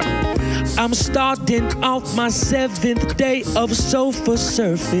 I'm starting off my 7th day of sofa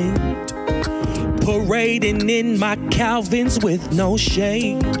surfing, parading in my Calvins with no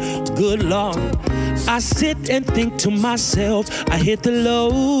shame. Good Lord, I sit and think to myself, I hit the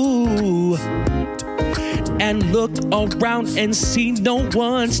low and look around and see no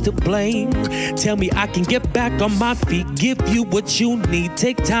one's to blame. Tell me I can get back on my feet, give you what you need.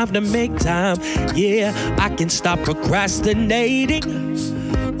 Take time to make time. Yeah, I can stop procrastinating.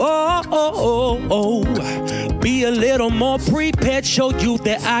 Oh. Be a little more prepared. Show you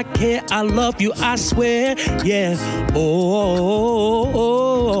that I care. I love you, I swear. Yeah. Oh.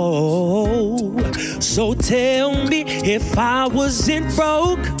 So tell me, if I wasn't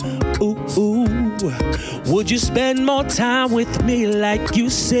broke, ooh, would you spend more time with me like you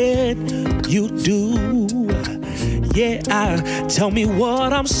said you do? Yeah, tell me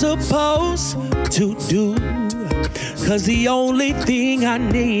what I'm supposed to do. 'Cause the only thing I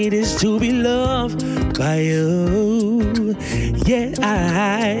need is to be loved by you. Yeah,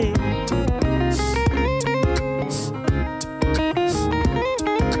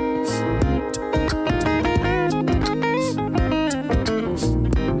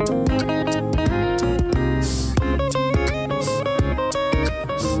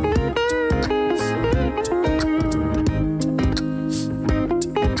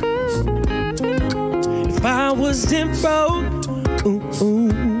 If I wasn't broke, ooh,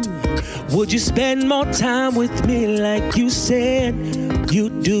 would you spend more time with me like you said you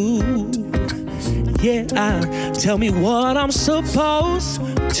do? Yeah, tell me what I'm supposed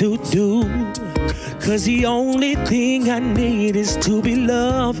to do. 'Cause the only thing I need is to be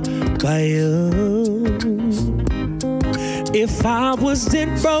loved by you. If I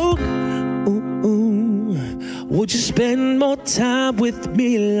wasn't broke, would you spend more time with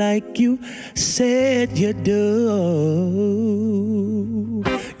me like you said you do?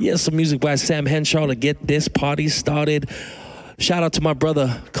 Yeah, some music by Sam Henshaw to get this party started. Shout out to my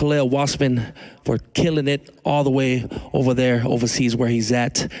brother, Kaleo Wassman, for killing it all the way over there, overseas where he's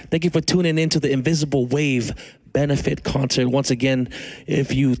at. Thank you for tuning into the Invisible Wave benefit concert. Once again,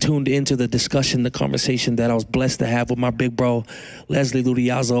 if you tuned into the discussion, the conversation that I was blessed to have with my big bro, Leslie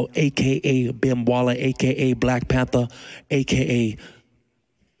Ludiazo, a.k.a. Bimwala, a.k.a. Black Panther, a.k.a.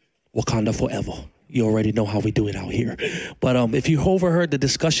 Wakanda Forever. You already know how we do it out here. But if you overheard the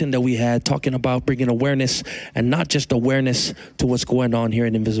discussion that we had talking about bringing awareness, and not just awareness to what's going on here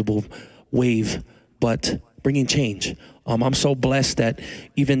in Invisible Wave, but bringing change. I'm so blessed that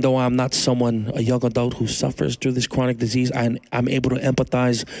even though I'm not someone, a young adult who suffers through this chronic disease, I'm able to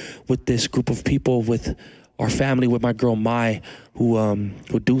empathize with this group of people, with our family, with my girl Mai,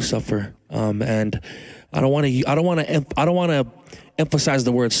 who do suffer. And I don't want to emphasize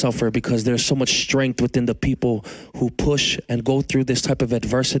the word suffer, because there's so much strength within the people who push and go through this type of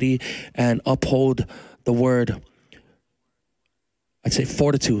adversity and uphold the word, I'd say,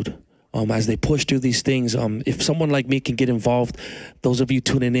 fortitude. As they push through these things. If someone like me can get involved, those of you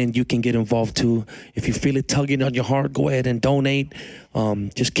tuning in, you can get involved too. If you feel it tugging on your heart, go ahead and donate.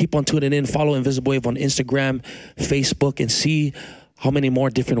 Just keep on tuning in. Follow Invisible Wave on Instagram, Facebook, and see how many more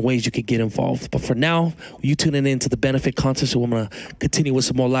different ways you could get involved. But for now, you tuning in to the benefit concert, so I'm going to continue with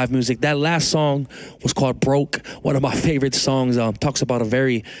some more live music. That last song was called Broke, one of my favorite songs. Talks about a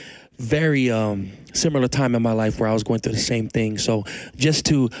very similar time in my life where I was going through the same thing. So just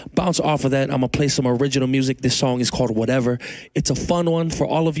to bounce off of that, I'm gonna play some original music. This song is called Whatever. It's a fun one for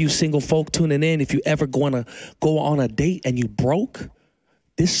all of you single folk tuning in. If you ever gonna go on a date and you broke,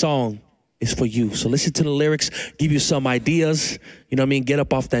 this song is for you. So listen to the lyrics, give you some ideas, you know what I mean? Get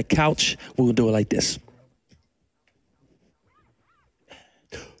up off that couch. We're gonna do it like this.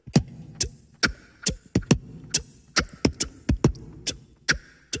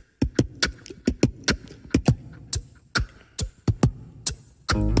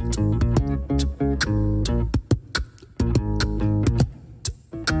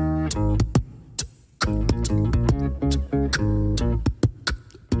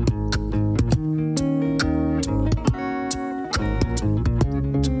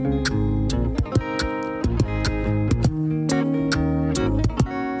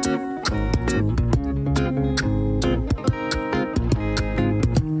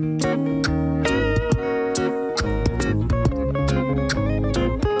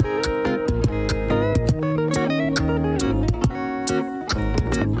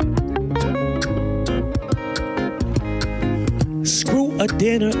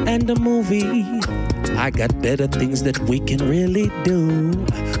 dinner and a movie. I got better things that we can really do.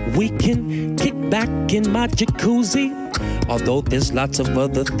 We can kick back in my jacuzzi, although there's lots of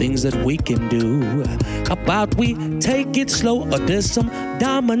other things that we can do. How about we take it slow, or there's some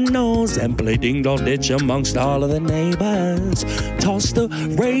dominoes, and play ding dong ditch amongst all of the neighbors. Toss the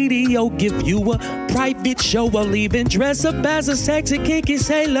radio, give you a private show, or even dress up as a sexy kinky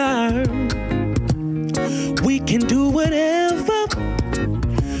sailor. We can do whatever.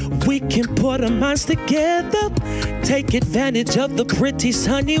 We can put our minds together, take advantage of the pretty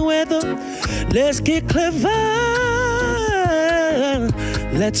sunny weather. Let's get clever.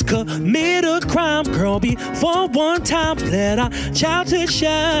 Let's commit a crime, girl, before one time. Let our childhood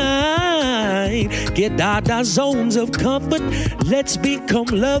shine. Get out our zones of comfort. Let's become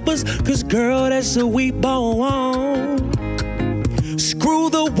lovers, 'cause girl, that's what we born. Screw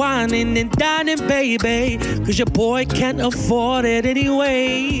the whining and dining, baby, 'cause your boy can't afford it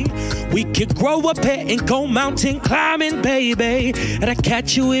anyway. We could grow a pet and go mountain climbing, baby, and I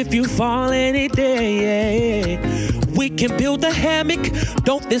catch you if you fall any day. We can build a hammock.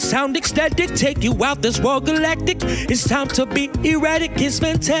 Don't this sound ecstatic? Take you out this world galactic. It's time to be erratic. It's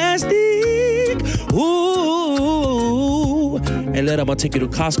fantastic. Ooh. And let I'm gonna take you to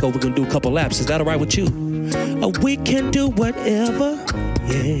Costco. We're gonna do a couple laps. Is that all right with you? We can do whatever,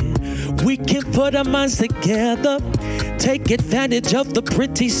 yeah. We can put our minds together, take advantage of the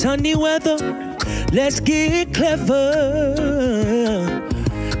pretty sunny weather. Let's get clever.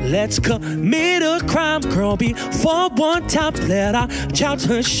 Let's commit a crime, girl, before one time. Let our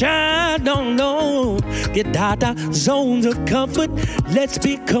childhood shine, don't know. Get out our zones of comfort. Let's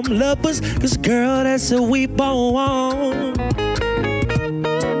become lovers, 'cause girl, that's what we born.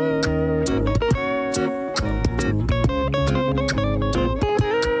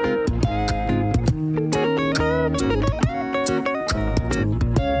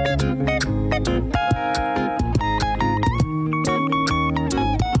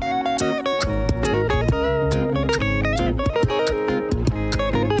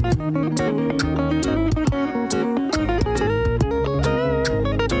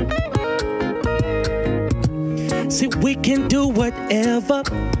 See, we can do whatever.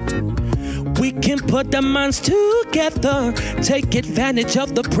 We can put our minds together, take advantage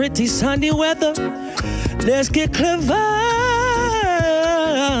of the pretty sunny weather. Let's get clever.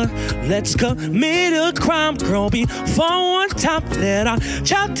 Let's commit a crime, girl, before one time. Let our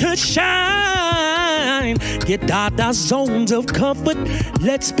childhood shine. Get out our zones of comfort.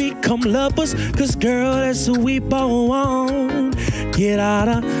 Let's become lovers, 'cause girl, that's who we born. Get out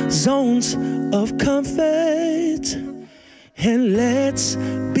our zones of comfort, and let's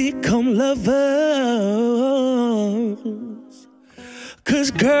become lovers.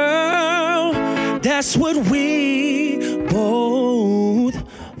 'Cause girl, that's what we both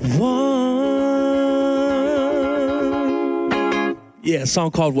want. Yeah, a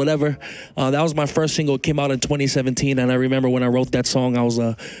song called Whatever. That was my first single. It came out in 2017, and I remember when I wrote that song, I was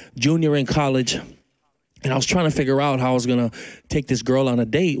a junior in college. And I was trying to figure out how I was going to take this girl on a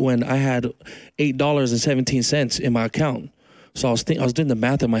date when I had $8.17 in my account. So I was doing the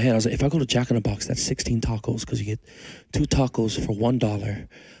math in my head. I was like, if I go to Jack in the Box, that's 16 tacos, because you get 2 tacos for $1.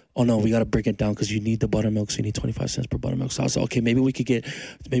 Oh no, we got to break it down because you need the buttermilk, so you need 25 cents per buttermilk. So I was like, okay, maybe we could get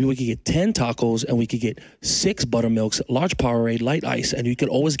 10 tacos and we could get 6 buttermilks, large Powerade, light ice, and you could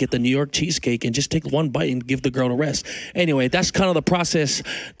always get the New York cheesecake and just take one bite and give the girl the rest. Anyway, that's kind of the process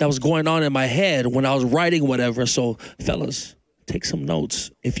that was going on in my head when I was writing Whatever. So fellas, take some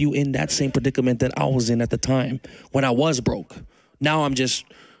notes if you in that same predicament that I was in at the time when I was broke. Now I'm just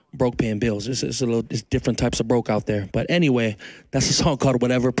broke paying bills. It's different types of broke out there. But anyway, that's a song called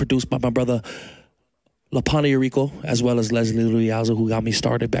Whatever, produced by my brother LaPana Rico, as well as Leslie Ludiazo, who got me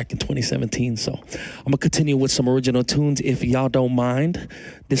started back in 2017. So I'm going to continue with some original tunes if y'all don't mind.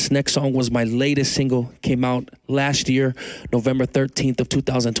 This next song was my latest single, came out last year, November 13th of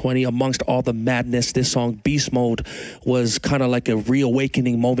 2020. Amongst all the madness, this song, Beast Mode, was kind of like a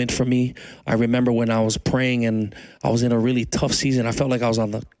reawakening moment for me. I remember when I was praying and I was in a really tough season. I felt like I was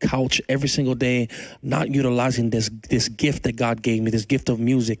on the couch every single day, not utilizing this gift that God gave me, this gift of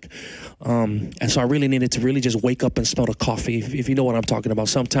music. And so I really needed to really just wake up and smell the coffee, if you know what I'm talking about.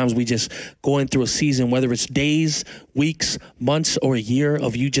 Sometimes we just going through a season, whether it's days, weeks, months, or a year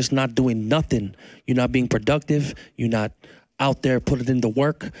of you just not doing nothing. You're not being productive. You're not out there putting in the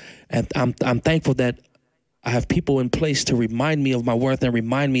work. And I'm thankful that I have people in place to remind me of my worth and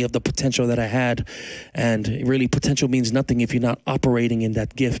remind me of the potential that I had. And really, potential means nothing if you're not operating in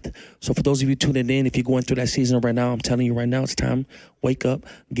that gift. So for those of you tuning in, if you're going through that season right now, I'm telling you right now, it's time. Wake up,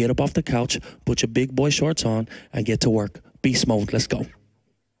 get up off the couch, put your big boy shorts on, and get to work. Beast mode, let's go.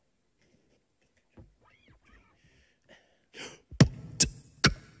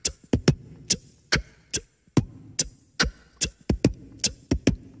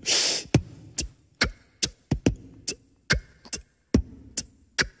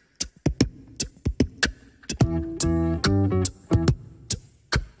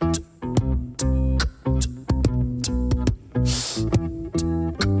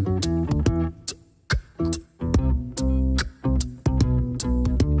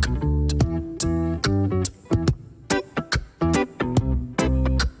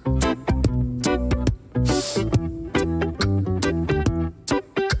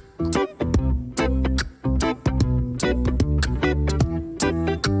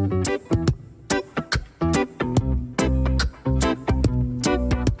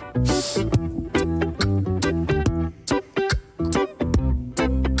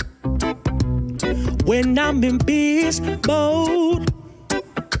 when I'm in beast mode.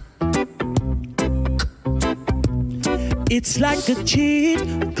 It's like a cheat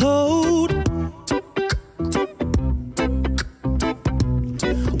code.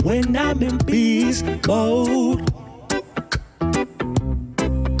 When I'm in beast mode,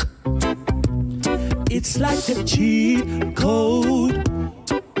 it's like a cheat code.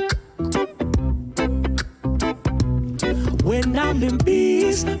 When I'm in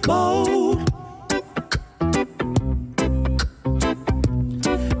beast mode,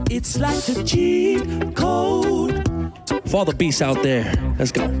 it's like a cheat code. For all the beasts out there,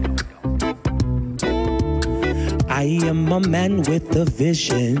 let's go. I am a man with a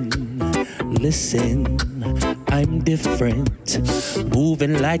vision. Listen, I'm different,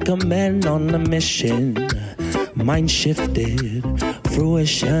 moving like a man on a mission. Mind shifted,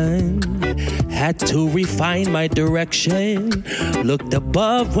 fruition. Had to refine my direction. Looked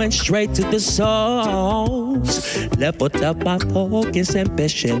above, went straight to the source. Leveled up my focus,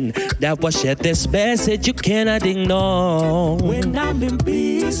 ambition. That was share this message you cannot ignore. When I'm in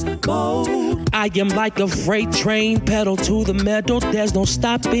beast mode, I am like a freight train, pedal to the metal, there's no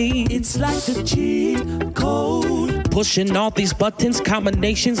stopping. It's like a cheat code. Pushing all these buttons,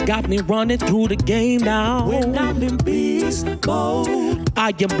 combinations got me running through the game now. When I'm in beast mode,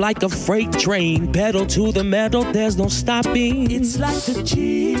 I am like a freight train, pedal to the metal, there's no stopping. It's like a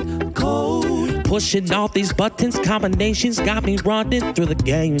cheat code. Pushing all these buttons, combinations got me running through the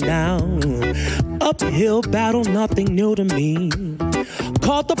game now. Uphill battle, nothing new to me.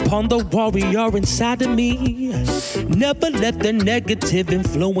 Called upon the warrior inside of me. Never let the negative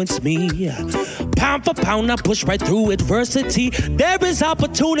influence me. Pound for pound, I push right through adversity. There is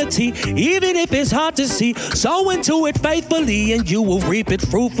opportunity, even if it's hard to see. Sow into it faithfully, and you will reap it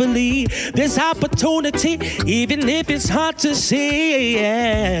fruitfully. There's opportunity, even if it's hard to see.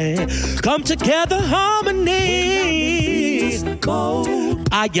 Yeah. Come together, harmony.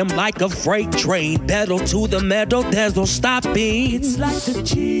 I am like a freight train, pedal to the metal, there's no stopping. It's like a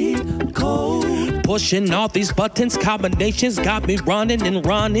cheat code. Pushing all these buttons, combinations got me running and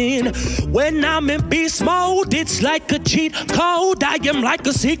running. When I'm in beast mode, it's like a cheat code. I am like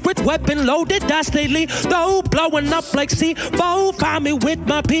a secret weapon loaded, I stay lethal, blowing up like C4. Find me with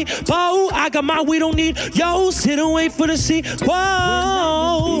my people, I got my, we don't need yo, sit and wait for the sea.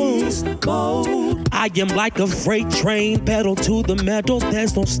 Whoa, I am like a freight train, pedal to the metal,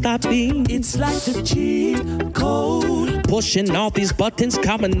 there's no stopping. It's like a cheat code. Pushing all these buttons,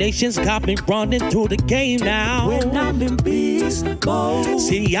 combinations got me running through the game now. When I'm in beast mode,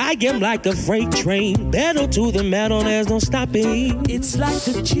 see, I am like a freight train, pedal to the metal, there's no stopping. It's like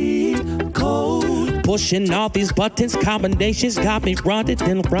a cheat code. Pushing all these buttons, combinations got me running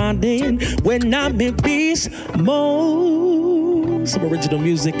and running. When I'm in beast mode. Some original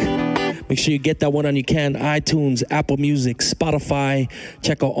music. Make sure you get that one on your can. iTunes, Apple Music, Spotify.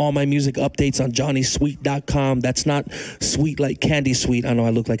 Check out all my music updates on johnnysweet.com. That's not sweet like candy sweet. I know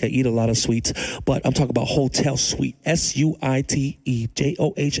I look like I eat a lot of sweets, but I'm talking about Hotel Suite. SUITE,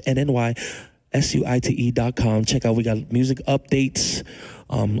 JOHNNY, SUITE.com. Check out, we got music updates,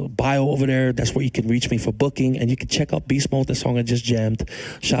 bio over there. That's where you can reach me for booking, and you can check out Beast Mode, the song I just jammed.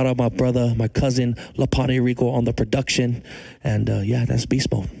 Shout out my brother, my cousin, Lapane Rico on the production. And yeah, that's Beast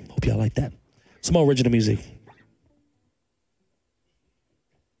Mode. Hope y'all like that. Some more original music.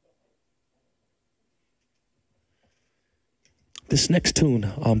 This next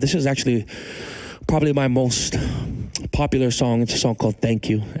tune, this is actually probably my most popular song. It's a song called Thank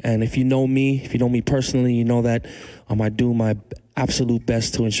You. And if you know me personally, you know that I do my absolute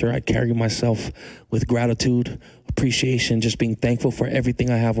best to ensure I carry myself with gratitude, appreciation, just being thankful for everything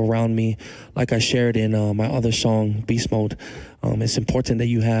I have around me. Like I shared in my other song, Beast Mode, it's important that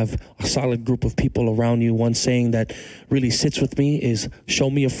you have a solid group of people around you. One saying that really sits with me is, show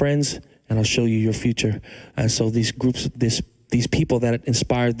me your friends and I'll show you your future. And so these groups, these people that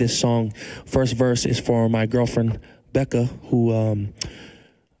inspired this song. First verse is for my girlfriend, Becca, who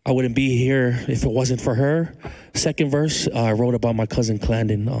I wouldn't be here if it wasn't for her. Second verse, I wrote about my cousin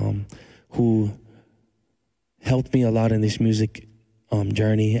Clandon, who helped me a lot in this music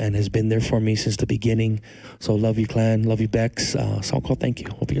journey and has been there for me since the beginning. So love you, Clan. Love you, Bex. Song called Thank You.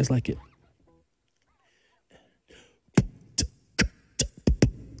 Hope you guys like it.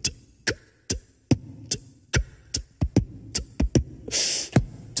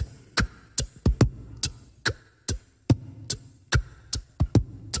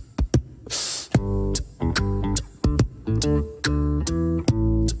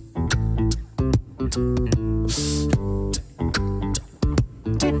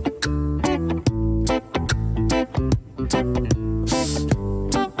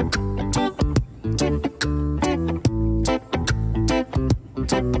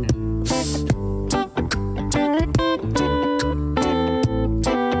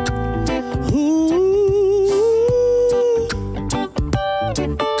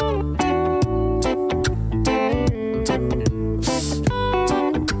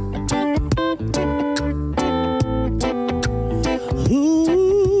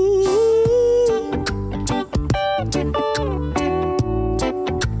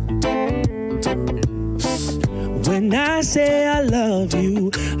 When I say I love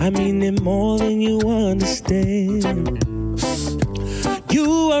you, I mean it more than you understand.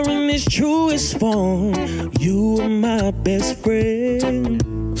 You are in its truest form. You are my best friend.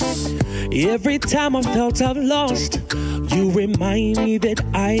 Every time I felt I've lost, you remind me that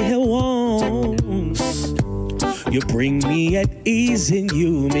I have won. You bring me at ease and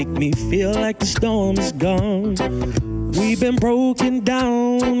you make me feel like the storm is gone. We've been broken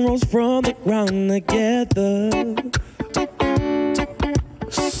down, rose from the ground together.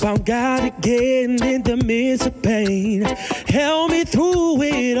 Found God again in the midst of pain. Held me through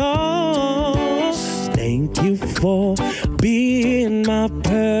it all. Thank you for being my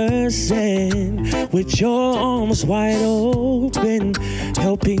person. With your arms wide open,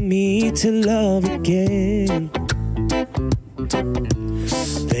 helping me to love again.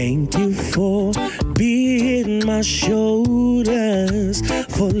 Thank you for being my shoulders,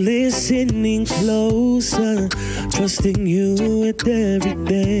 for listening closer, trusting you with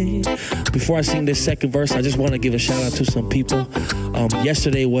everything. Before I sing this second verse, I just want to give a shout out to some people.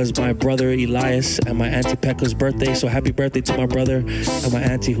 Yesterday was my brother Elias and my auntie Pekka's birthday, so happy birthday to my brother and my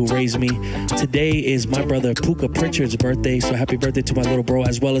auntie who raised me. Today is my brother Puka Pritchard's birthday, so happy birthday to my little bro,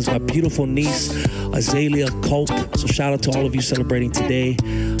 as well as my beautiful niece Azalea Culp. So shout out to all of you celebrating today.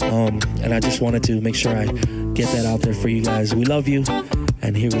 And I just wanted to make sure I get that out there for you guys. We love you.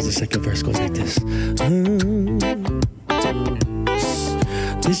 And here is the second verse, goes like this.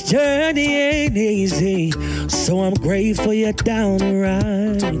 This journey ain't easy, so I'm grateful you're down the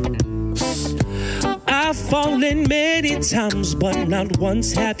ride. I've fallen many times, but not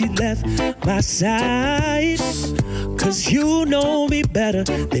once have you left my side. Cause you know me better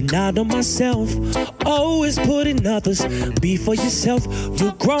than I know myself. Always putting others before yourself.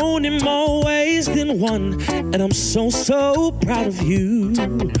 You've grown in more ways than one, and I'm so, so proud of you.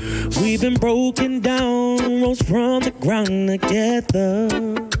 We've been broken down, rose from the ground together.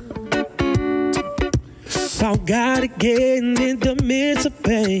 Found God again in the midst of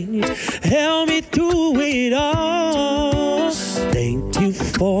pain. Held me through it all. Thank you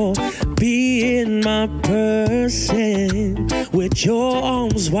for being my person. With your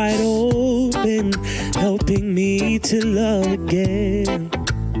arms wide open, helping me to love again.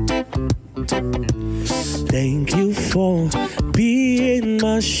 Thank you for being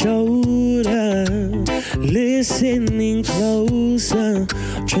my shoulder, listening closer,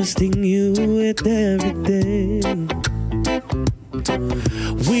 trusting you with everything.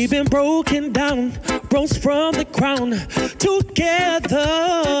 We've been broken down, rose from the ground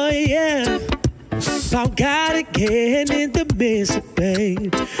together, yeah. Found God again in the midst of pain.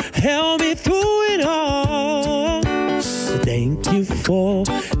 Held me through it all. Thank you for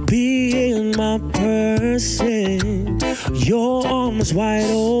being my person. Your arms wide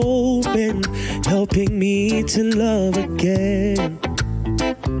open, helping me to love again.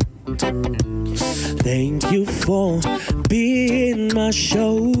 Thank you for being my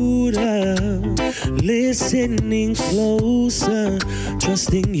shoulder, listening closer,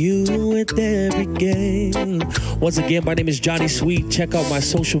 trusting you with every game. Once again, my name is Johnny Sweet. Check out my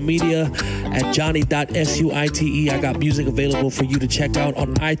social media at johnny.suite. I got music available for you to check out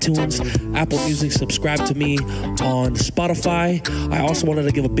on iTunes, Apple Music. Subscribe to me on Spotify. I also wanted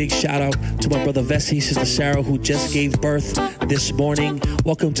to give a big shout out to my brother Vessi, sister Sarah, who just gave birth this morning.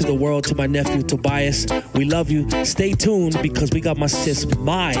 Welcome to the world to my nephew Tobias. We love you. Stay tuned because we got my sis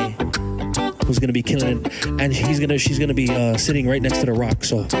Mai, who's gonna be killing it, and she's gonna be sitting right next to the rock.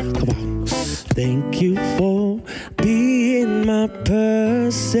 So come on. Thank you for being my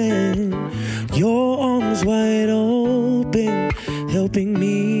person. Your arms wide open, helping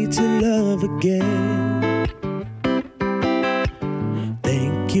me to love again.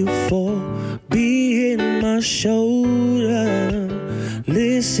 Thank you for being my shoulder,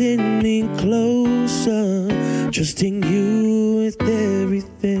 listening closer, trusting you with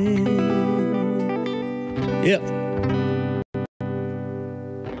everything. Yep.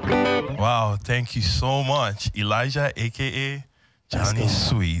 Wow, thank you so much, Elijah, a.k.a. Johnny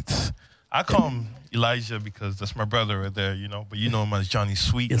Sweet. I call him Elijah because that's my brother right there, you know, but you know him as Johnny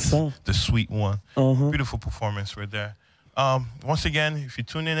Sweet, yes, sir. The sweet one. Beautiful performance right there. Once again, if you're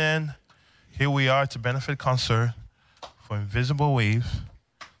tuning in, here we are. It's a benefit concert for Invisible Waves.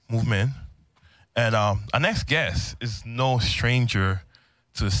 movement. And our next guest is no stranger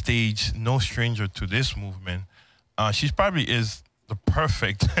to the stage, no stranger to this movement. She probably is the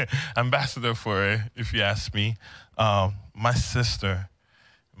perfect ambassador for it, if you ask me. My sister,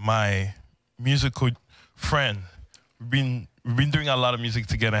 my musical friend. We've been doing a lot of music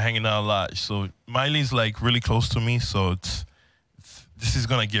together, hanging out a lot. So Maile's like really close to me. So this is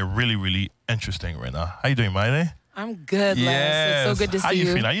gonna get really, really interesting right now. How you doing, Maile? I'm good, Les. It's so good to see you. How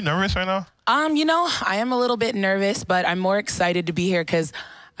you feeling? Are you nervous right now? You know, I am a little bit nervous, but I'm more excited to be here because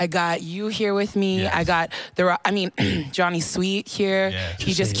I got you here with me. Yes. I got Johnny Sweet here. Yeah,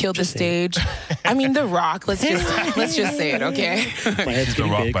 he just killed the stage. I mean, The Rock. Let's just say it, okay? My head's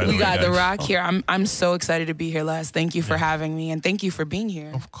getting big. We got The Rock here. I'm so excited to be here, Les. Thank you for having me, and thank you for being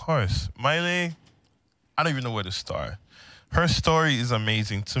here. Of course, Maile. I don't even know where to start. Her story is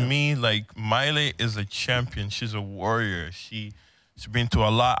amazing. To me, like, Maile is a champion. She's a warrior. She's been through a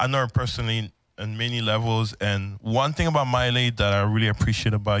lot. I know her personally on many levels. And one thing about Maile that I really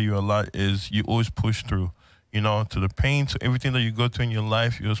appreciate about you a lot is you always push through, you know, to the pain, to everything that you go through in your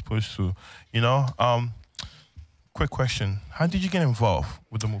life, you always push through, you know? Quick question. How did you get involved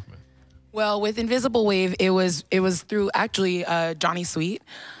with the movement? Well, with Invisible Wave, it was through actually Johnny Sweet.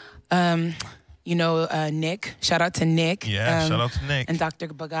 You know, Nick. Shout out to Nick. Yeah, shout out to Nick. And Dr.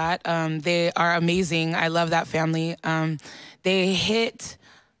 Bagat. They are amazing. I love that family. They hit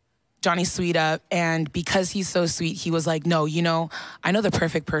Johnny Sweet up, and because he's so sweet, he was like, no, you know, I know the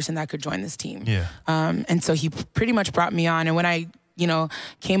perfect person that could join this team. Yeah. And so he pretty much brought me on. And when I, you know,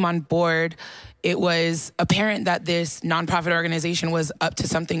 came on board, it was apparent that this nonprofit organization was up to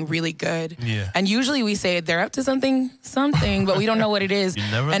something really good. Yeah. And usually we say they're up to something, but we don't know what it is. You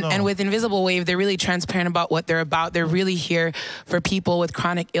never know. And with Invisible Wave, they're really transparent about what they're about. They're really here for people with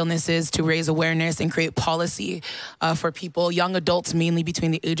chronic illnesses to raise awareness and create policy for people, young adults mainly between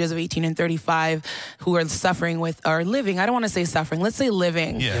the ages of 18 and 35 who are suffering with, or living, I don't want to say suffering, let's say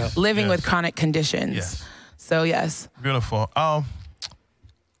living, living with chronic conditions. Yes. So yes. Beautiful.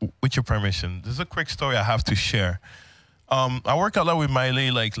 With your permission, there's a quick story I have to share. I work a lot with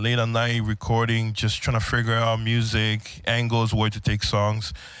Maile, like late at night, recording, just trying to figure out music, angles, where to take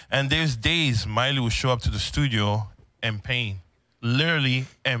songs. And there's days Maile will show up to the studio in pain, literally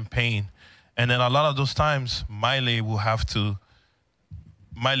in pain. And then a lot of those times, Maile will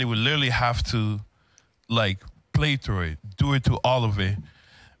literally have to, like, play through it, do it to all of it.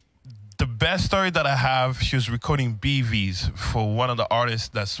 The best story that I have, she was recording BVs for one of the artists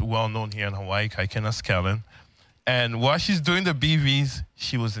that's well known here in Hawaii, Kaikena Skellen. And while she's doing the BVs,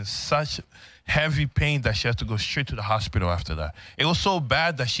 she was in such heavy pain that she had to go straight to the hospital after that. It was so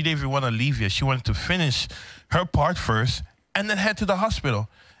bad that she didn't even want to leave yet. She wanted to finish her part first and then head to the hospital.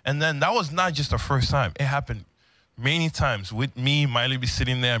 And then that was not just the first time. It happened many times. With me, Maile be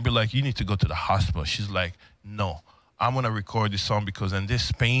sitting there and be like, you need to go to the hospital. She's like, no. I'm going to record this song because in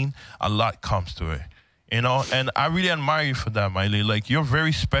this pain, a lot comes to it, you know? And I really admire you for that, Maile. Like, you're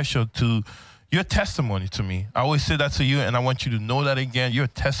very special to your testimony to me. I always say that to you, and I want you to know that again. You're a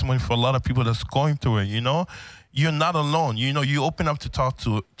testimony for a lot of people that's going through it, you know? You're not alone. You know, you open up to talk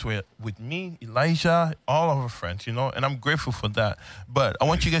to it with me, Elijah, all of our friends, you know? And I'm grateful for that. But I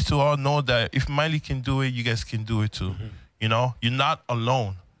want you guys to all know that if Maile can do it, you guys can do it too, you know? You're not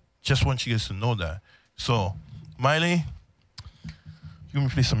alone. Just want you guys to know that. So, Maile, you're going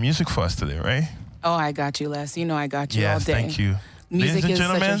to play some music for us today, right? Oh, I got you, Les. You know I got you all day. Yes, thank you. Music is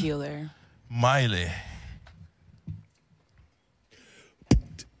such a healer. Maile.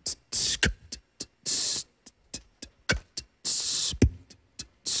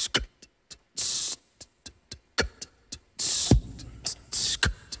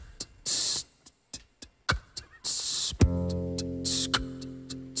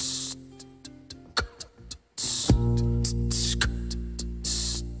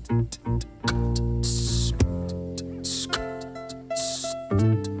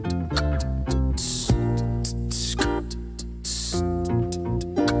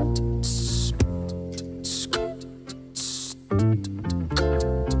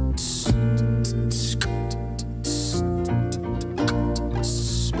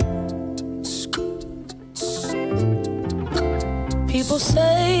 People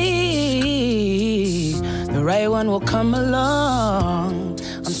say the right one will come along.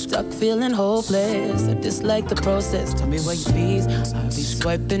 I'm stuck feeling hopeless. I dislike the process. Tell me what you please. I'll be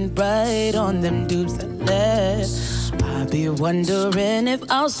swiping right on them dupes that left. I'll be wondering if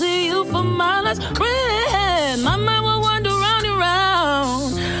I'll see you for my last friend. My mind will wander round and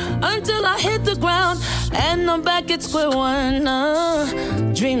round until I hit the ground and I'm back at square one,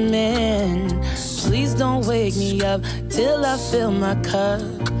 dreaming. Please don't wake me up till I fill my cup.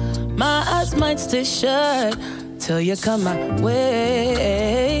 My eyes might stay shut till you come my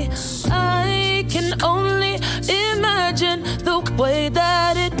way. I can only imagine the way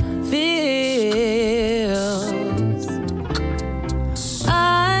that it feels.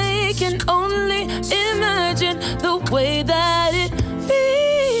 I can only imagine the way that it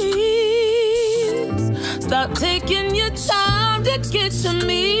feels. Stop taking your time to get to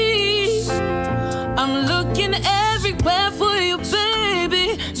me. I'm looking everywhere for you,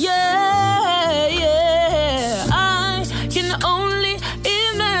 baby. Yeah, yeah. I can only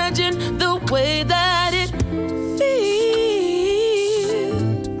imagine the way that it feels.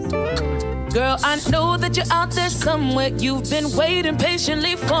 Girl, I know that you're out there somewhere. You've been waiting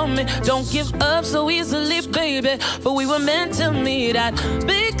patiently for me. Don't give up so easily, baby, for we were meant to meet at.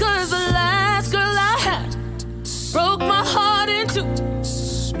 Because the last girl I had broke my heart in two.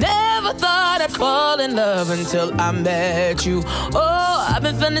 Never thought I'd fall in love until I met you. Oh, I've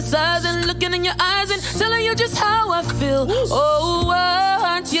been fantasizing, looking in your eyes and telling you just how I feel. Oh,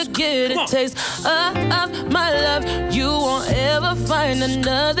 once you get a taste of my love, you won't ever find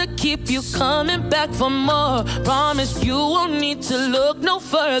another. Keep you coming back for more. Promise you won't need to look no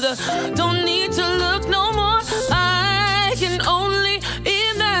further. Don't need to look no more. I can only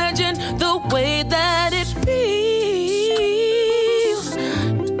imagine the way that it feels.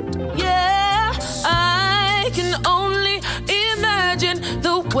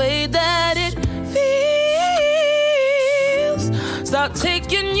 Way that it feels. Stop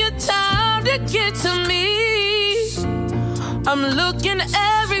taking your time to get to me. I'm looking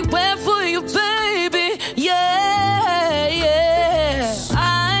everywhere for you, baby. Yeah, yeah.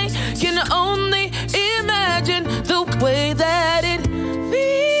 I can only imagine the way that it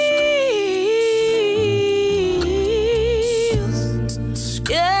feels.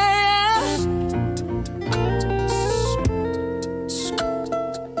 Yeah.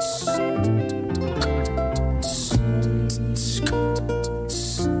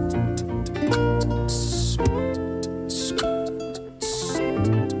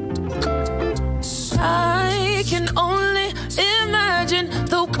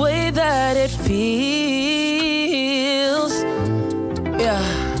 Way that it feels. Yeah.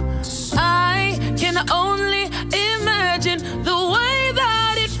 I can only imagine the way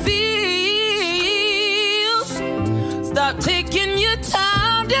that it feels. Stop taking your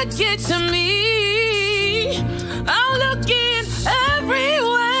time to get to me. I'm looking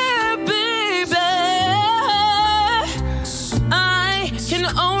everywhere, baby. I can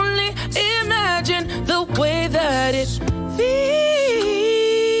only imagine the way that it feels.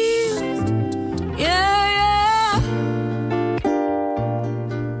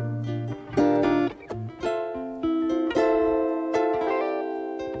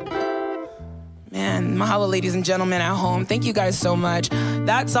 Mahalo, ladies and gentlemen at home. Thank you guys so much.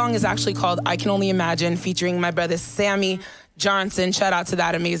 That song is actually called I Can Only Imagine, featuring my brother Sammy Johnson. Shout out to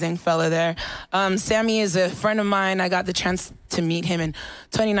that amazing fella there. Sammy is a friend of mine. I got the chance to meet him in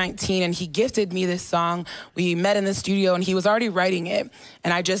 2019, and he gifted me this song. We met in the studio, and he was already writing it,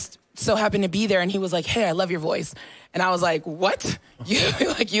 and I just so happened to be there, and he was like, hey, I love your voice. And I was like, what?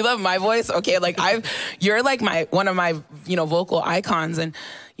 You love my voice? Okay, you're like one of my, vocal icons. And,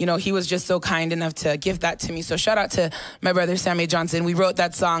 he was just so kind enough to gift that to me. So shout out to my brother, Sammy Johnson. We wrote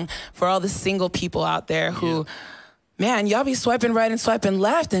that song for all the single people out there who, man, y'all be swiping right and swiping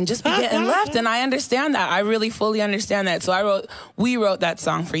left and just be getting left. And I understand that. I really fully understand that. So we wrote that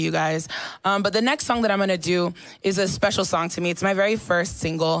song for you guys. But the next song that I'm going to do is a special song to me. It's my very first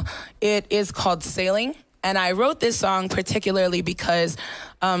single. It is called Sailing. And I wrote this song particularly because,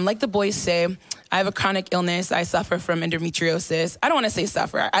 like the boys say, I have a chronic illness. I suffer from endometriosis. I don't want to say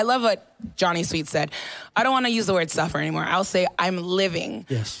suffer. I love what Johnny Sweet said. I don't want to use the word suffer anymore. I'll say I'm living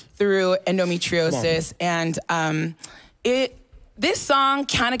through endometriosis. And this song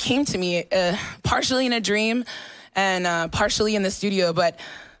kind of came to me partially in a dream and partially in the studio. But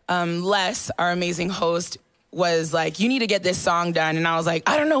Les, our amazing host, was like, you need to get this song done. And I was like,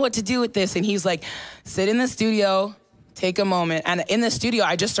 I don't know what to do with this. And he's like, sit in the studio, take a moment. And in the studio,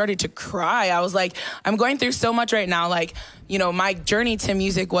 I just started to cry. I was like, I'm going through so much right now. Like, my journey to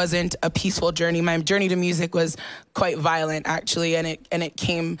music wasn't a peaceful journey. My journey to music was quite violent, actually. And it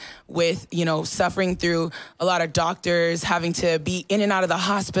came with, suffering through a lot of doctors, having to be in and out of the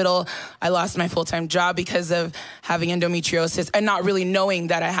hospital. I lost my full-time job because of having endometriosis and not really knowing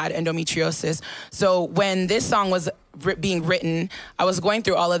that I had endometriosis. So when this song was being written, I was going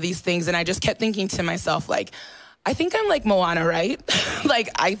through all of these things, and I just kept thinking to myself, like, I think I'm like Moana, right?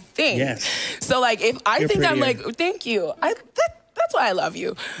 I think. Yes. So if I think I'm like, thank you. That's why I love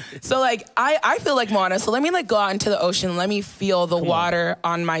you. So like, I feel like Moana. So let me like go out into the ocean. Let me feel the water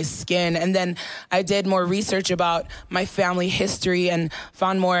on my skin. And then I did more research about my family history and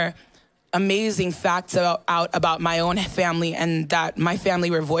found more amazing facts about my own family, and that my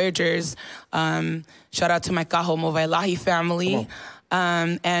family were voyagers. Shout out to my Kaho Movailahi family.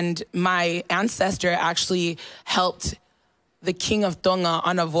 And my ancestor actually helped the king of Tonga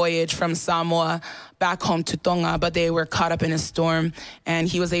on a voyage from Samoa back home to Tonga, but they were caught up in a storm, and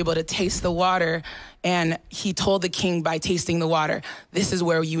he was able to taste the water, and he told the king by tasting the water, this is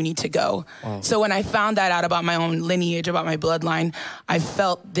where you need to go. Wow. So when I found that out about my own lineage, about my bloodline, I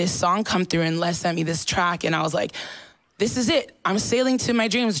felt this song come through, and Les sent me this track, and I was like, this is it. I'm sailing to my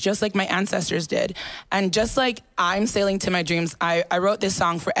dreams just like my ancestors did. And just like I'm sailing to my dreams, I wrote this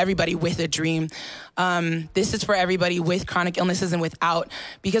song for everybody with a dream. This is for everybody with chronic illnesses and without,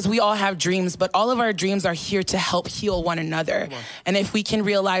 because we all have dreams, but all of our dreams are here to help heal one another. And if we can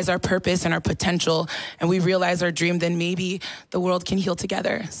realize our purpose and our potential, and we realize our dream, then maybe the world can heal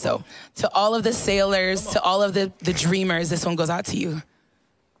together. So to all of the sailors, to all of the dreamers, this one goes out to you.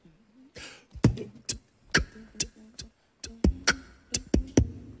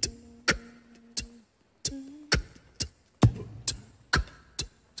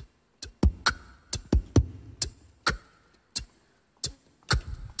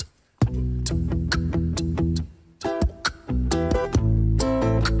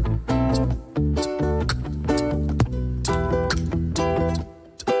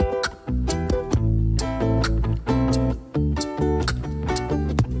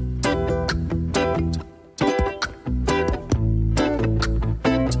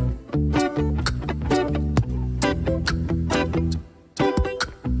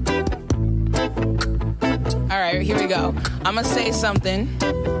 Here we go. I'm gonna say something,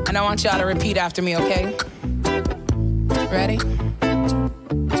 and I want y'all to repeat after me, okay? Ready?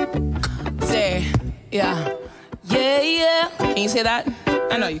 Say, yeah. Yeah, yeah. Can you say that?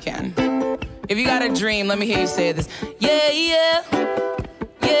 I know you can. If you got a dream, let me hear you say this. Yeah, yeah.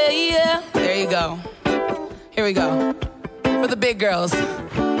 Yeah, yeah. There you go. Here we go. For the big girls.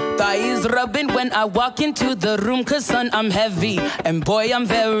 Thighs rubbing when I walk into the room, cause son, I'm heavy, and boy, I'm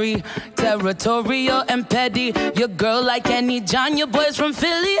very territorial and petty. Your girl like Kenny John, your boys from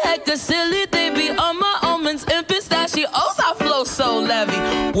Philly, hecka silly. They be on my almonds and pistachios, I flow so levy.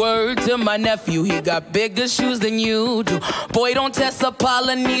 Word to my nephew, he got bigger shoes than you do. Boy, don't test a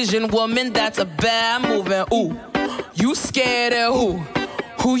Polynesian woman, that's a bad movement. Ooh, you scared of who?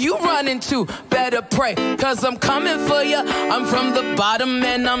 Who you running to? Better pray, cause I'm coming for ya. I'm from the bottom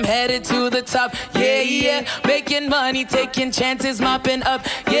and I'm headed to the top. Yeah, yeah, making money, taking chances, mopping up.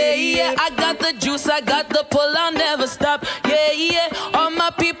 Yeah, yeah, I got the juice, I got the pull, I'll never stop. Yeah, yeah, all my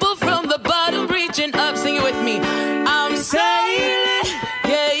people from the bottom reaching up. Sing it with me. I'm sailing,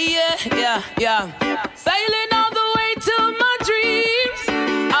 yeah, yeah, yeah, yeah. Sailing all the way to my dreams.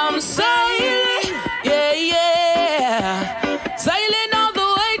 I'm sailing, yeah, yeah. Sailing all the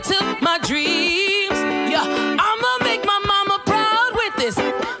way to my dreams. Yeah, I'ma make my mama proud with this.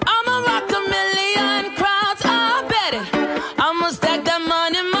 I'ma rock a million crowds, I bet it. I'ma stack that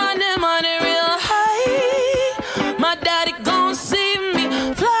money, money, money real high. My daddy gon' see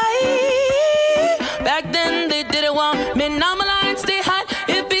me fly. Back then they didn't want me, now my line stay high.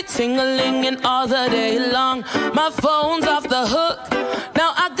 It be ting-a-linging all the day long. My phone's off the hook,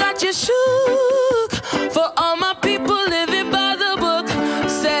 now I got you shook. For all my people living by the book,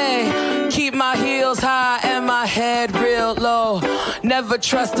 say, keep my heels high and my head real low. Never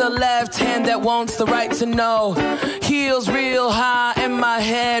trust a left hand that wants the right to know. Heels real high and my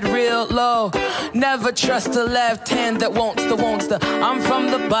head real low. Never trust a left hand that wants the. I'm from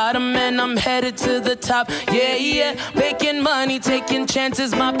the bottom and I'm headed to the top. Yeah, yeah, making money, taking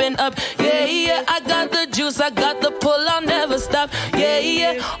chances, mopping up. Yeah, yeah, I got the juice, I got the pull, I'll never stop. Yeah,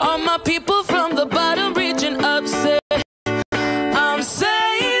 yeah, all my people from the bottom reaching up. Say, I'm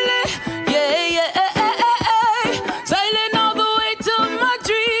sailing, yeah, yeah, sailing all the way to my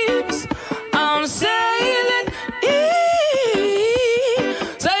dreams. I'm sailing,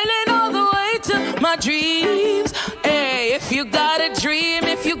 sailing all the way to my dreams. Hey, if you got a dream,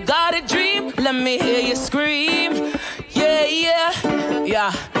 if you got a dream, let me hear you scream. Yeah, yeah,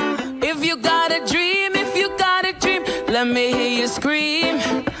 yeah. If you got a dream, if you got a dream, let me hear you scream.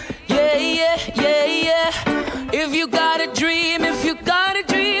 Yeah, yeah, yeah, yeah. If you got a dream, if you got a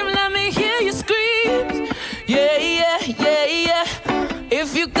dream, let me hear you scream. Yeah, yeah, yeah, yeah.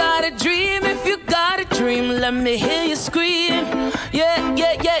 If you got a dream, if you got a dream, let me hear you scream. Yeah,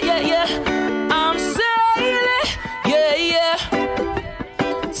 yeah, yeah, yeah, yeah. I'm sailing, yeah, yeah.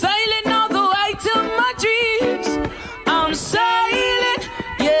 Sailing all the way to my dreams. I'm sailing.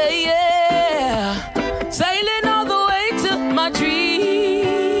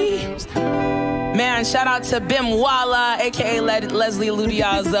 Man, shout out to Bimwala, a.k.a. Leslie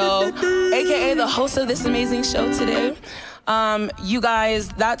Ludiazo, a.k.a. the host of this amazing show today. You guys,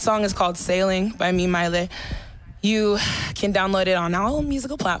 that song is called Sailing by me, Maile. You can download it on all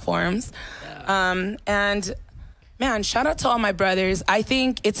musical platforms. And man, shout out to all my brothers. I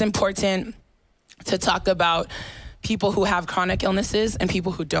think it's important to talk about people who have chronic illnesses and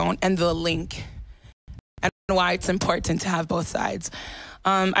people who don't, and the link, and why it's important to have both sides.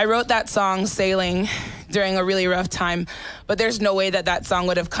 I wrote that song, Sailing, during a really rough time, but there's no way that that song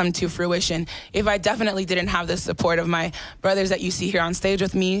would have come to fruition if I definitely didn't have the support of my brothers that you see here on stage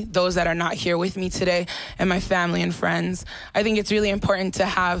with me, those that are not here with me today, and my family and friends. I think it's really important to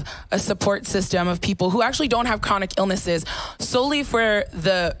have a support system of people who actually don't have chronic illnesses solely for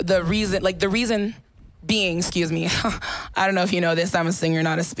the reason being, excuse me, I don't know if you know this, I'm a singer,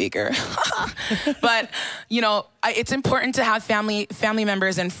 not a speaker. But, you know, it's important to have family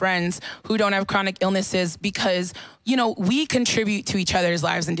members and friends who don't have chronic illnesses because, you know, we contribute to each other's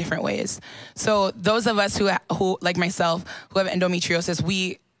lives in different ways. So those of us who like myself, who have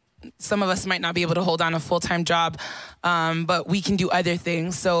endometriosis, some of us might not be able to hold on a full-time job, but we can do other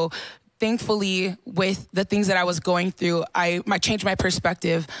things. So thankfully, with the things that I was going through, I changed my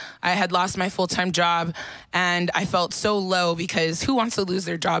perspective. I had lost my full-time job, and I felt so low because who wants to lose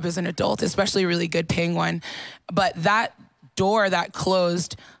their job as an adult, especially a really good paying one? But that door that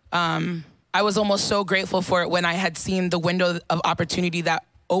closed, I was almost so grateful for it when I had seen the window of opportunity that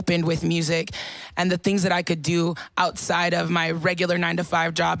opened with music and the things that I could do outside of my regular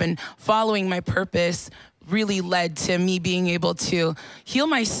 9-to-5 job, and following my purpose really led to me being able to heal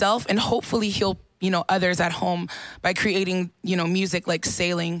myself and hopefully heal, you know, others at home by creating, you know, music like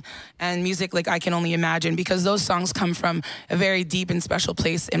Sailing and music like I Can Only Imagine, because those songs come from a very deep and special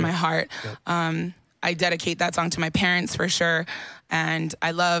place in my heart. Yep. I dedicate that song to my parents for sure. And I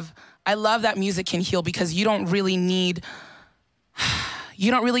love that music can heal because you don't really need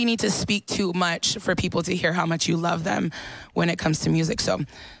to speak too much for people to hear how much you love them when it comes to music. So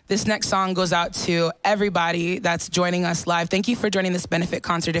this next song goes out to everybody that's joining us live. Thank you for joining this benefit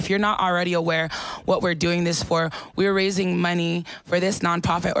concert. If you're not already aware what we're doing this for, we're raising money for this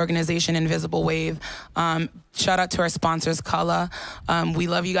nonprofit organization, Invisible Wave. Shout out to our sponsors, Kala. We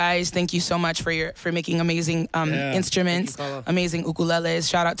love you guys. Thank you so much for making amazing instruments, amazing ukuleles.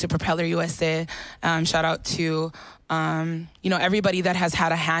 Shout out to Propeller USA. Shout out to you know, everybody that has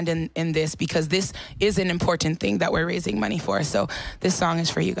had a hand in this, because this is an important thing that we're raising money for. So this song is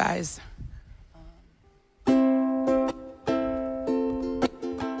for you guys.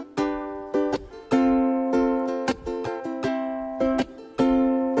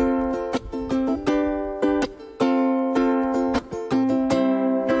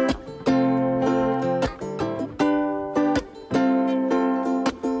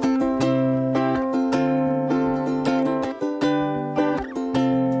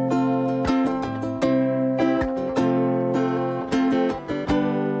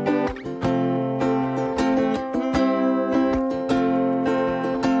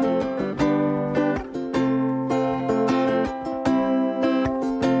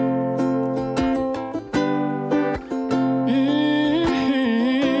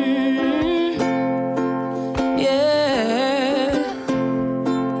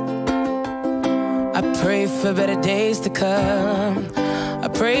 For better days to come, I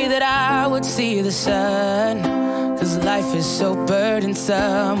pray that I would see the sun, 'cause life is so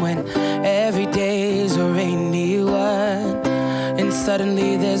burdensome when every day's a rainy one, and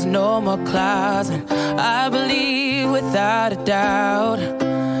suddenly there's no more clouds. And I believe without a doubt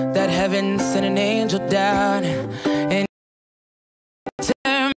that heaven sent an angel down and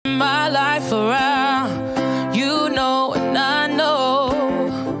turned my life around. You know and I know,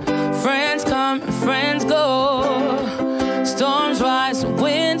 friends come and friends go, storms rise and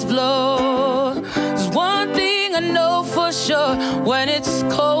winds blow. There's one thing I know for sure, when it's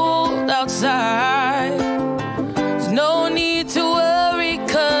cold outside, there's no need to worry,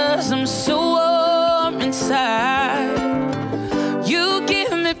 'cause I'm so warm inside. You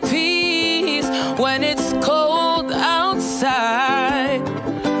give me peace when it's cold outside,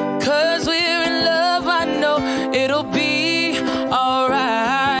 'cause we're in love, I know it'll be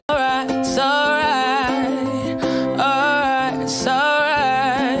alright. It's alright, alright, it's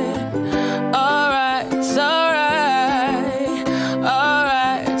alright, alright, it's alright,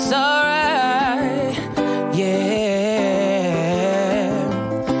 alright, it's alright, yeah.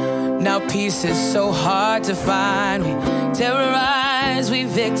 Now peace is so hard to find. We terrorize, we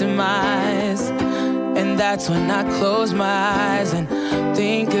victimize, and that's when I close my eyes and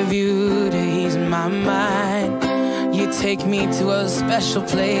think of you to ease my mind. You take me to a special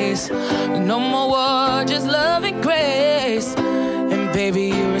place. No more war, just love and grace. And baby,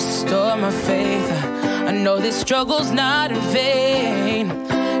 you restore my faith. I know this struggle's not in vain.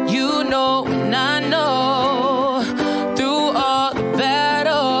 You know and I know, through all the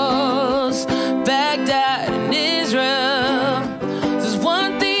battles, Baghdad and Israel, there's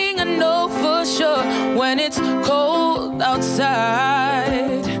one thing I know for sure. When it's cold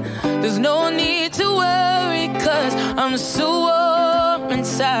outside, there's no need to worry, 'cause I'm so warm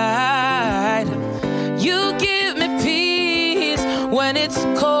inside. You give me peace when it's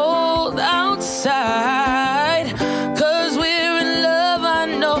cold outside, 'cause we're in love, I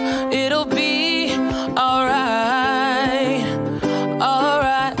know it'll be alright.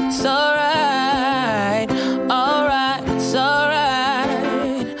 Alright, it's alright. Alright, it's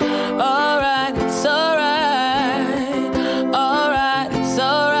alright. Alright, it's alright. Alright, it's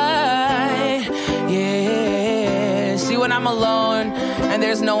alright. Yeah. See, when I'm alone and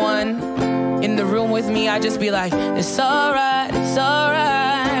there's no one in the room with me, I just be like, it's alright, it's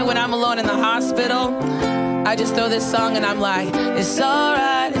alright. When I'm alone in the hospital, I just throw this song and I'm like, it's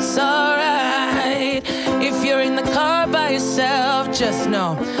alright, it's alright. If you're in the car by yourself, just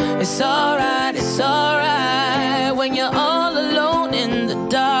know it's alright, it's alright. When you're all alone in the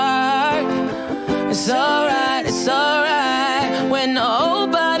dark, it's alright, it's alright. When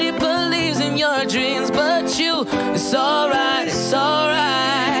nobody believes in your dreams but you, it's alright, it's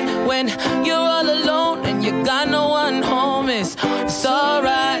alright. When you're all alone and you got no one home, it's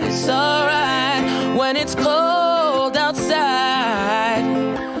alright, it's alright. When it's cold outside,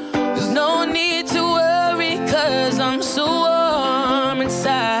 there's no need to worry, 'cause I'm so warm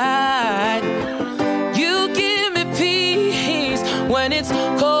inside. You give me peace when it's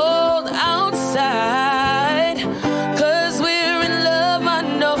cold outside, 'cause we're in love, I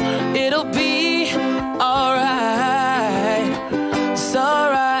know it'll be alright. It's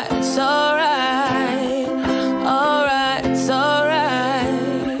alright, it's alright. Alright, it's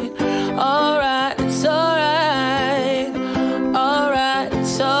alright. Alright, it's alright. Alright,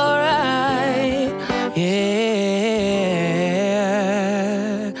 it's alright. Yeah.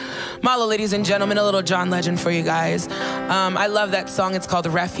 Maile, ladies and gentlemen, a little John Legend for you guys. I love that song. It's called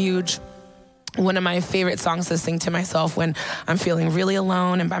Refuge. One of my favorite songs to sing to myself when I'm feeling really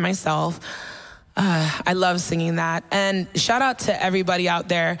alone and by myself. I love singing that. And shout out to everybody out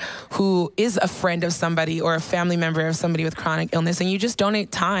there who is a friend of somebody or a family member of somebody with chronic illness, and you just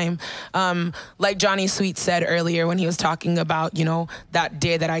donate time. Like Johnny Sweet said earlier when he was talking about, you know, that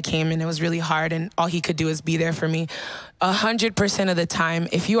day that I came and it was really hard and all he could do is be there for me. 100% of the time,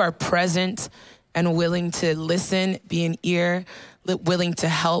 if you are present and willing to listen, be an ear, willing to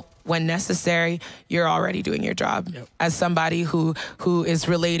help when necessary, you're already doing your job. Yep. As somebody who is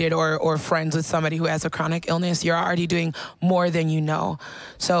related or friends with somebody who has a chronic illness, you're already doing more than you know.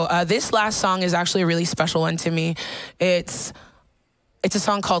 So this last song is actually a really special one to me. It's a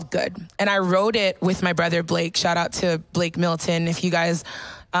song called Good. And I wrote it with my brother Blake. Shout out to Blake Milton. If you guys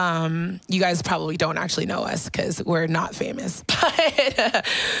probably don't actually know us because we're not famous,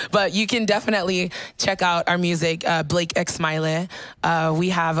 but you can definitely check out our music, Blake X Maile. We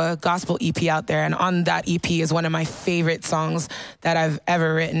have a gospel EP out there, and on that EP is one of my favorite songs that I've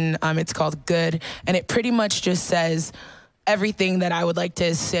ever written. It's called Good, and it pretty much just says everything that I would like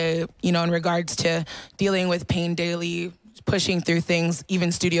to say, you know, in regards to dealing with pain daily, pushing through things,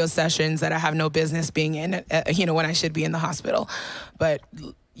 even studio sessions that I have no business being in, you know, when I should be in the hospital. But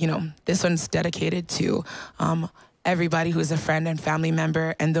you know, this one's dedicated to everybody who's a friend and family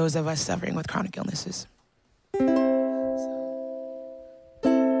member and those of us suffering with chronic illnesses.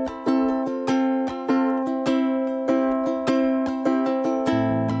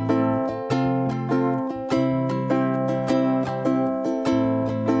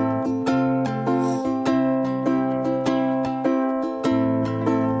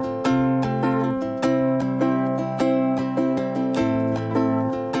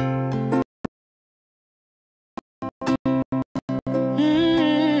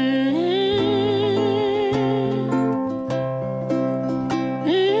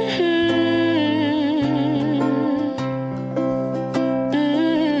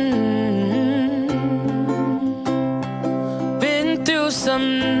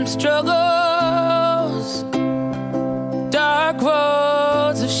 Some struggles, dark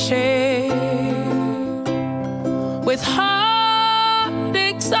roads of shame. With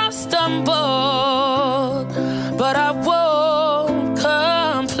heartaches I've stumbled, but I won't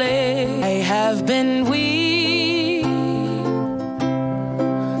complain. I have been weak,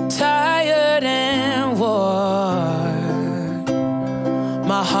 tired and worn.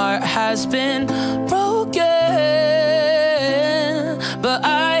 My heart has been broken.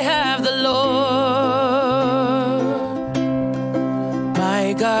 I have the Lord.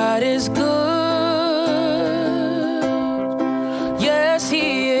 My God is good. Yes,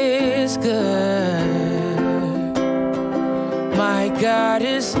 He is good. My God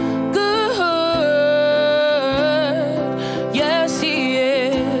is good. Yes, He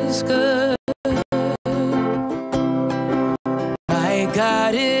is good. My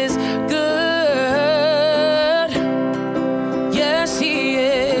God is good. Yes, He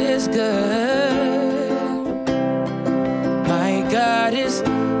is good. My God is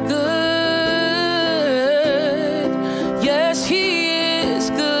good. Yes, He is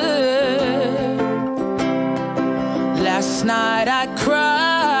good. Last night I cried.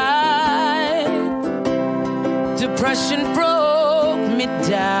 Depression broke me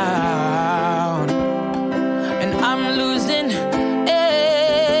down. And I'm losing air.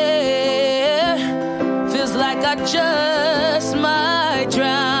 Feels like I just might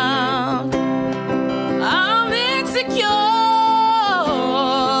drown. I'm insecure,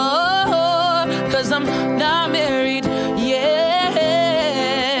 'cause I'm not married yet.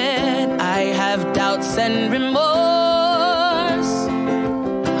 I have doubts and remorse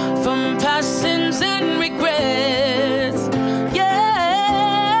from past sins and regrets.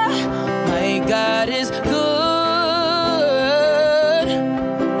 Yeah, my God is good.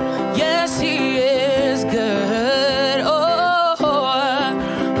 Yes, He is good. Oh,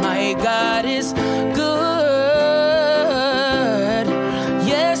 my God is good.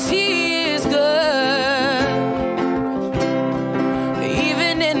 Yes, He is good.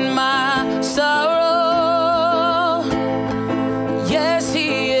 Even in my sorrow, yes,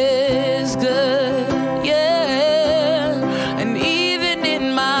 He is good. Yeah, and even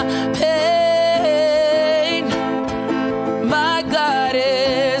in my pain, my God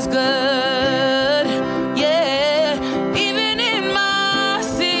is good. Yeah, even in my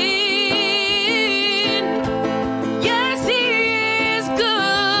sin, yes, He is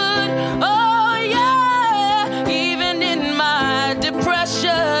good. Oh yeah, even in my depression,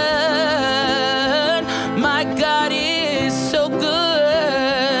 my God is so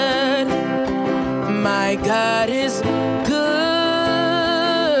good. My God is good.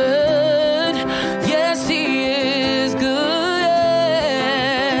 Yes, He is good.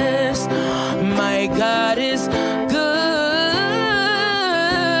 Yes, my God is good.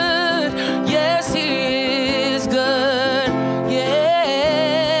 Yes, He is good. Yeah.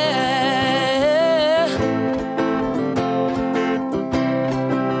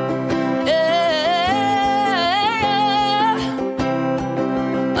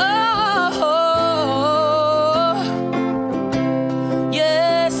 Oh,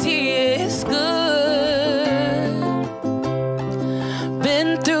 yes, He is good.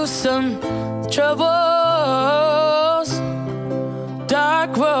 Been through some troubles,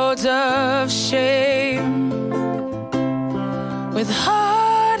 dark roads of shame. With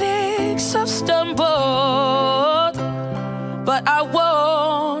heartaches I've stumbled, but I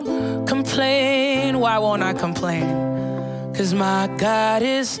won't complain. Why won't I complain? 'Cause my God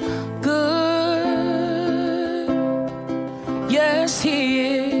is good. Yes, He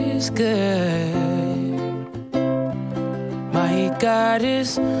is good. My God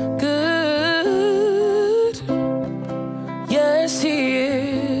is good. Yes, He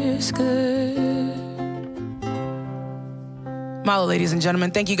is good. Maile, ladies and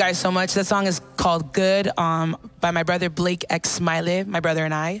gentlemen, thank you guys so much. That song is called Good by my brother Blake X Maile, my brother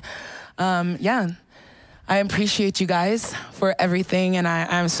and I. Yeah, I appreciate you guys for everything, and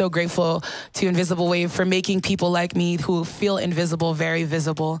I'm so grateful to Invisible Wave for making people like me who feel invisible very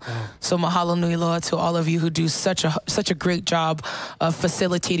visible. So mahalo nui loa to all of you who do such a great job of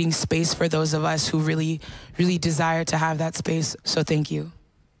facilitating space for those of us who really desire to have that space. So thank you.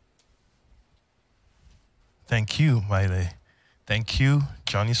 Thank you, Maile. Thank you,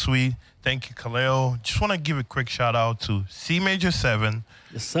 Johnny Sweet. Thank you, Kaleo. Just want to give a quick shout out to C Major 7,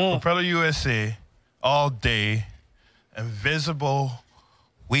 Yes, sir. Propeller USA, All Day, Invisible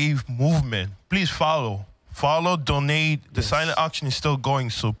Wave Movement. Please follow. Follow, donate. The silent auction is still going,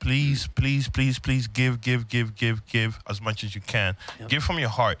 so please, please, please, please give as much as you can. Yep. Give from your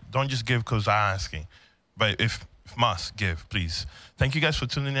heart. Don't just give because I'm asking. But if must, give, please. Thank you guys for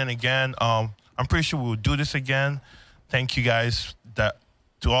tuning in again. I'm pretty sure we'll do this again. Thank you guys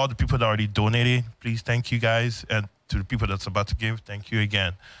to all the people that already donated. Please, thank you guys. And to the people that's about to give, thank you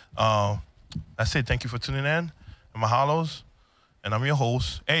again. That's it. Thank you for tuning in. And mahalos. And I'm your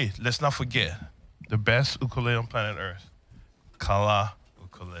host. Hey, let's not forget the best ukulele on planet Earth, Kala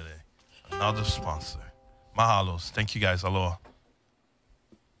Ukulele, another sponsor. Mahalos. Thank you guys. Aloha.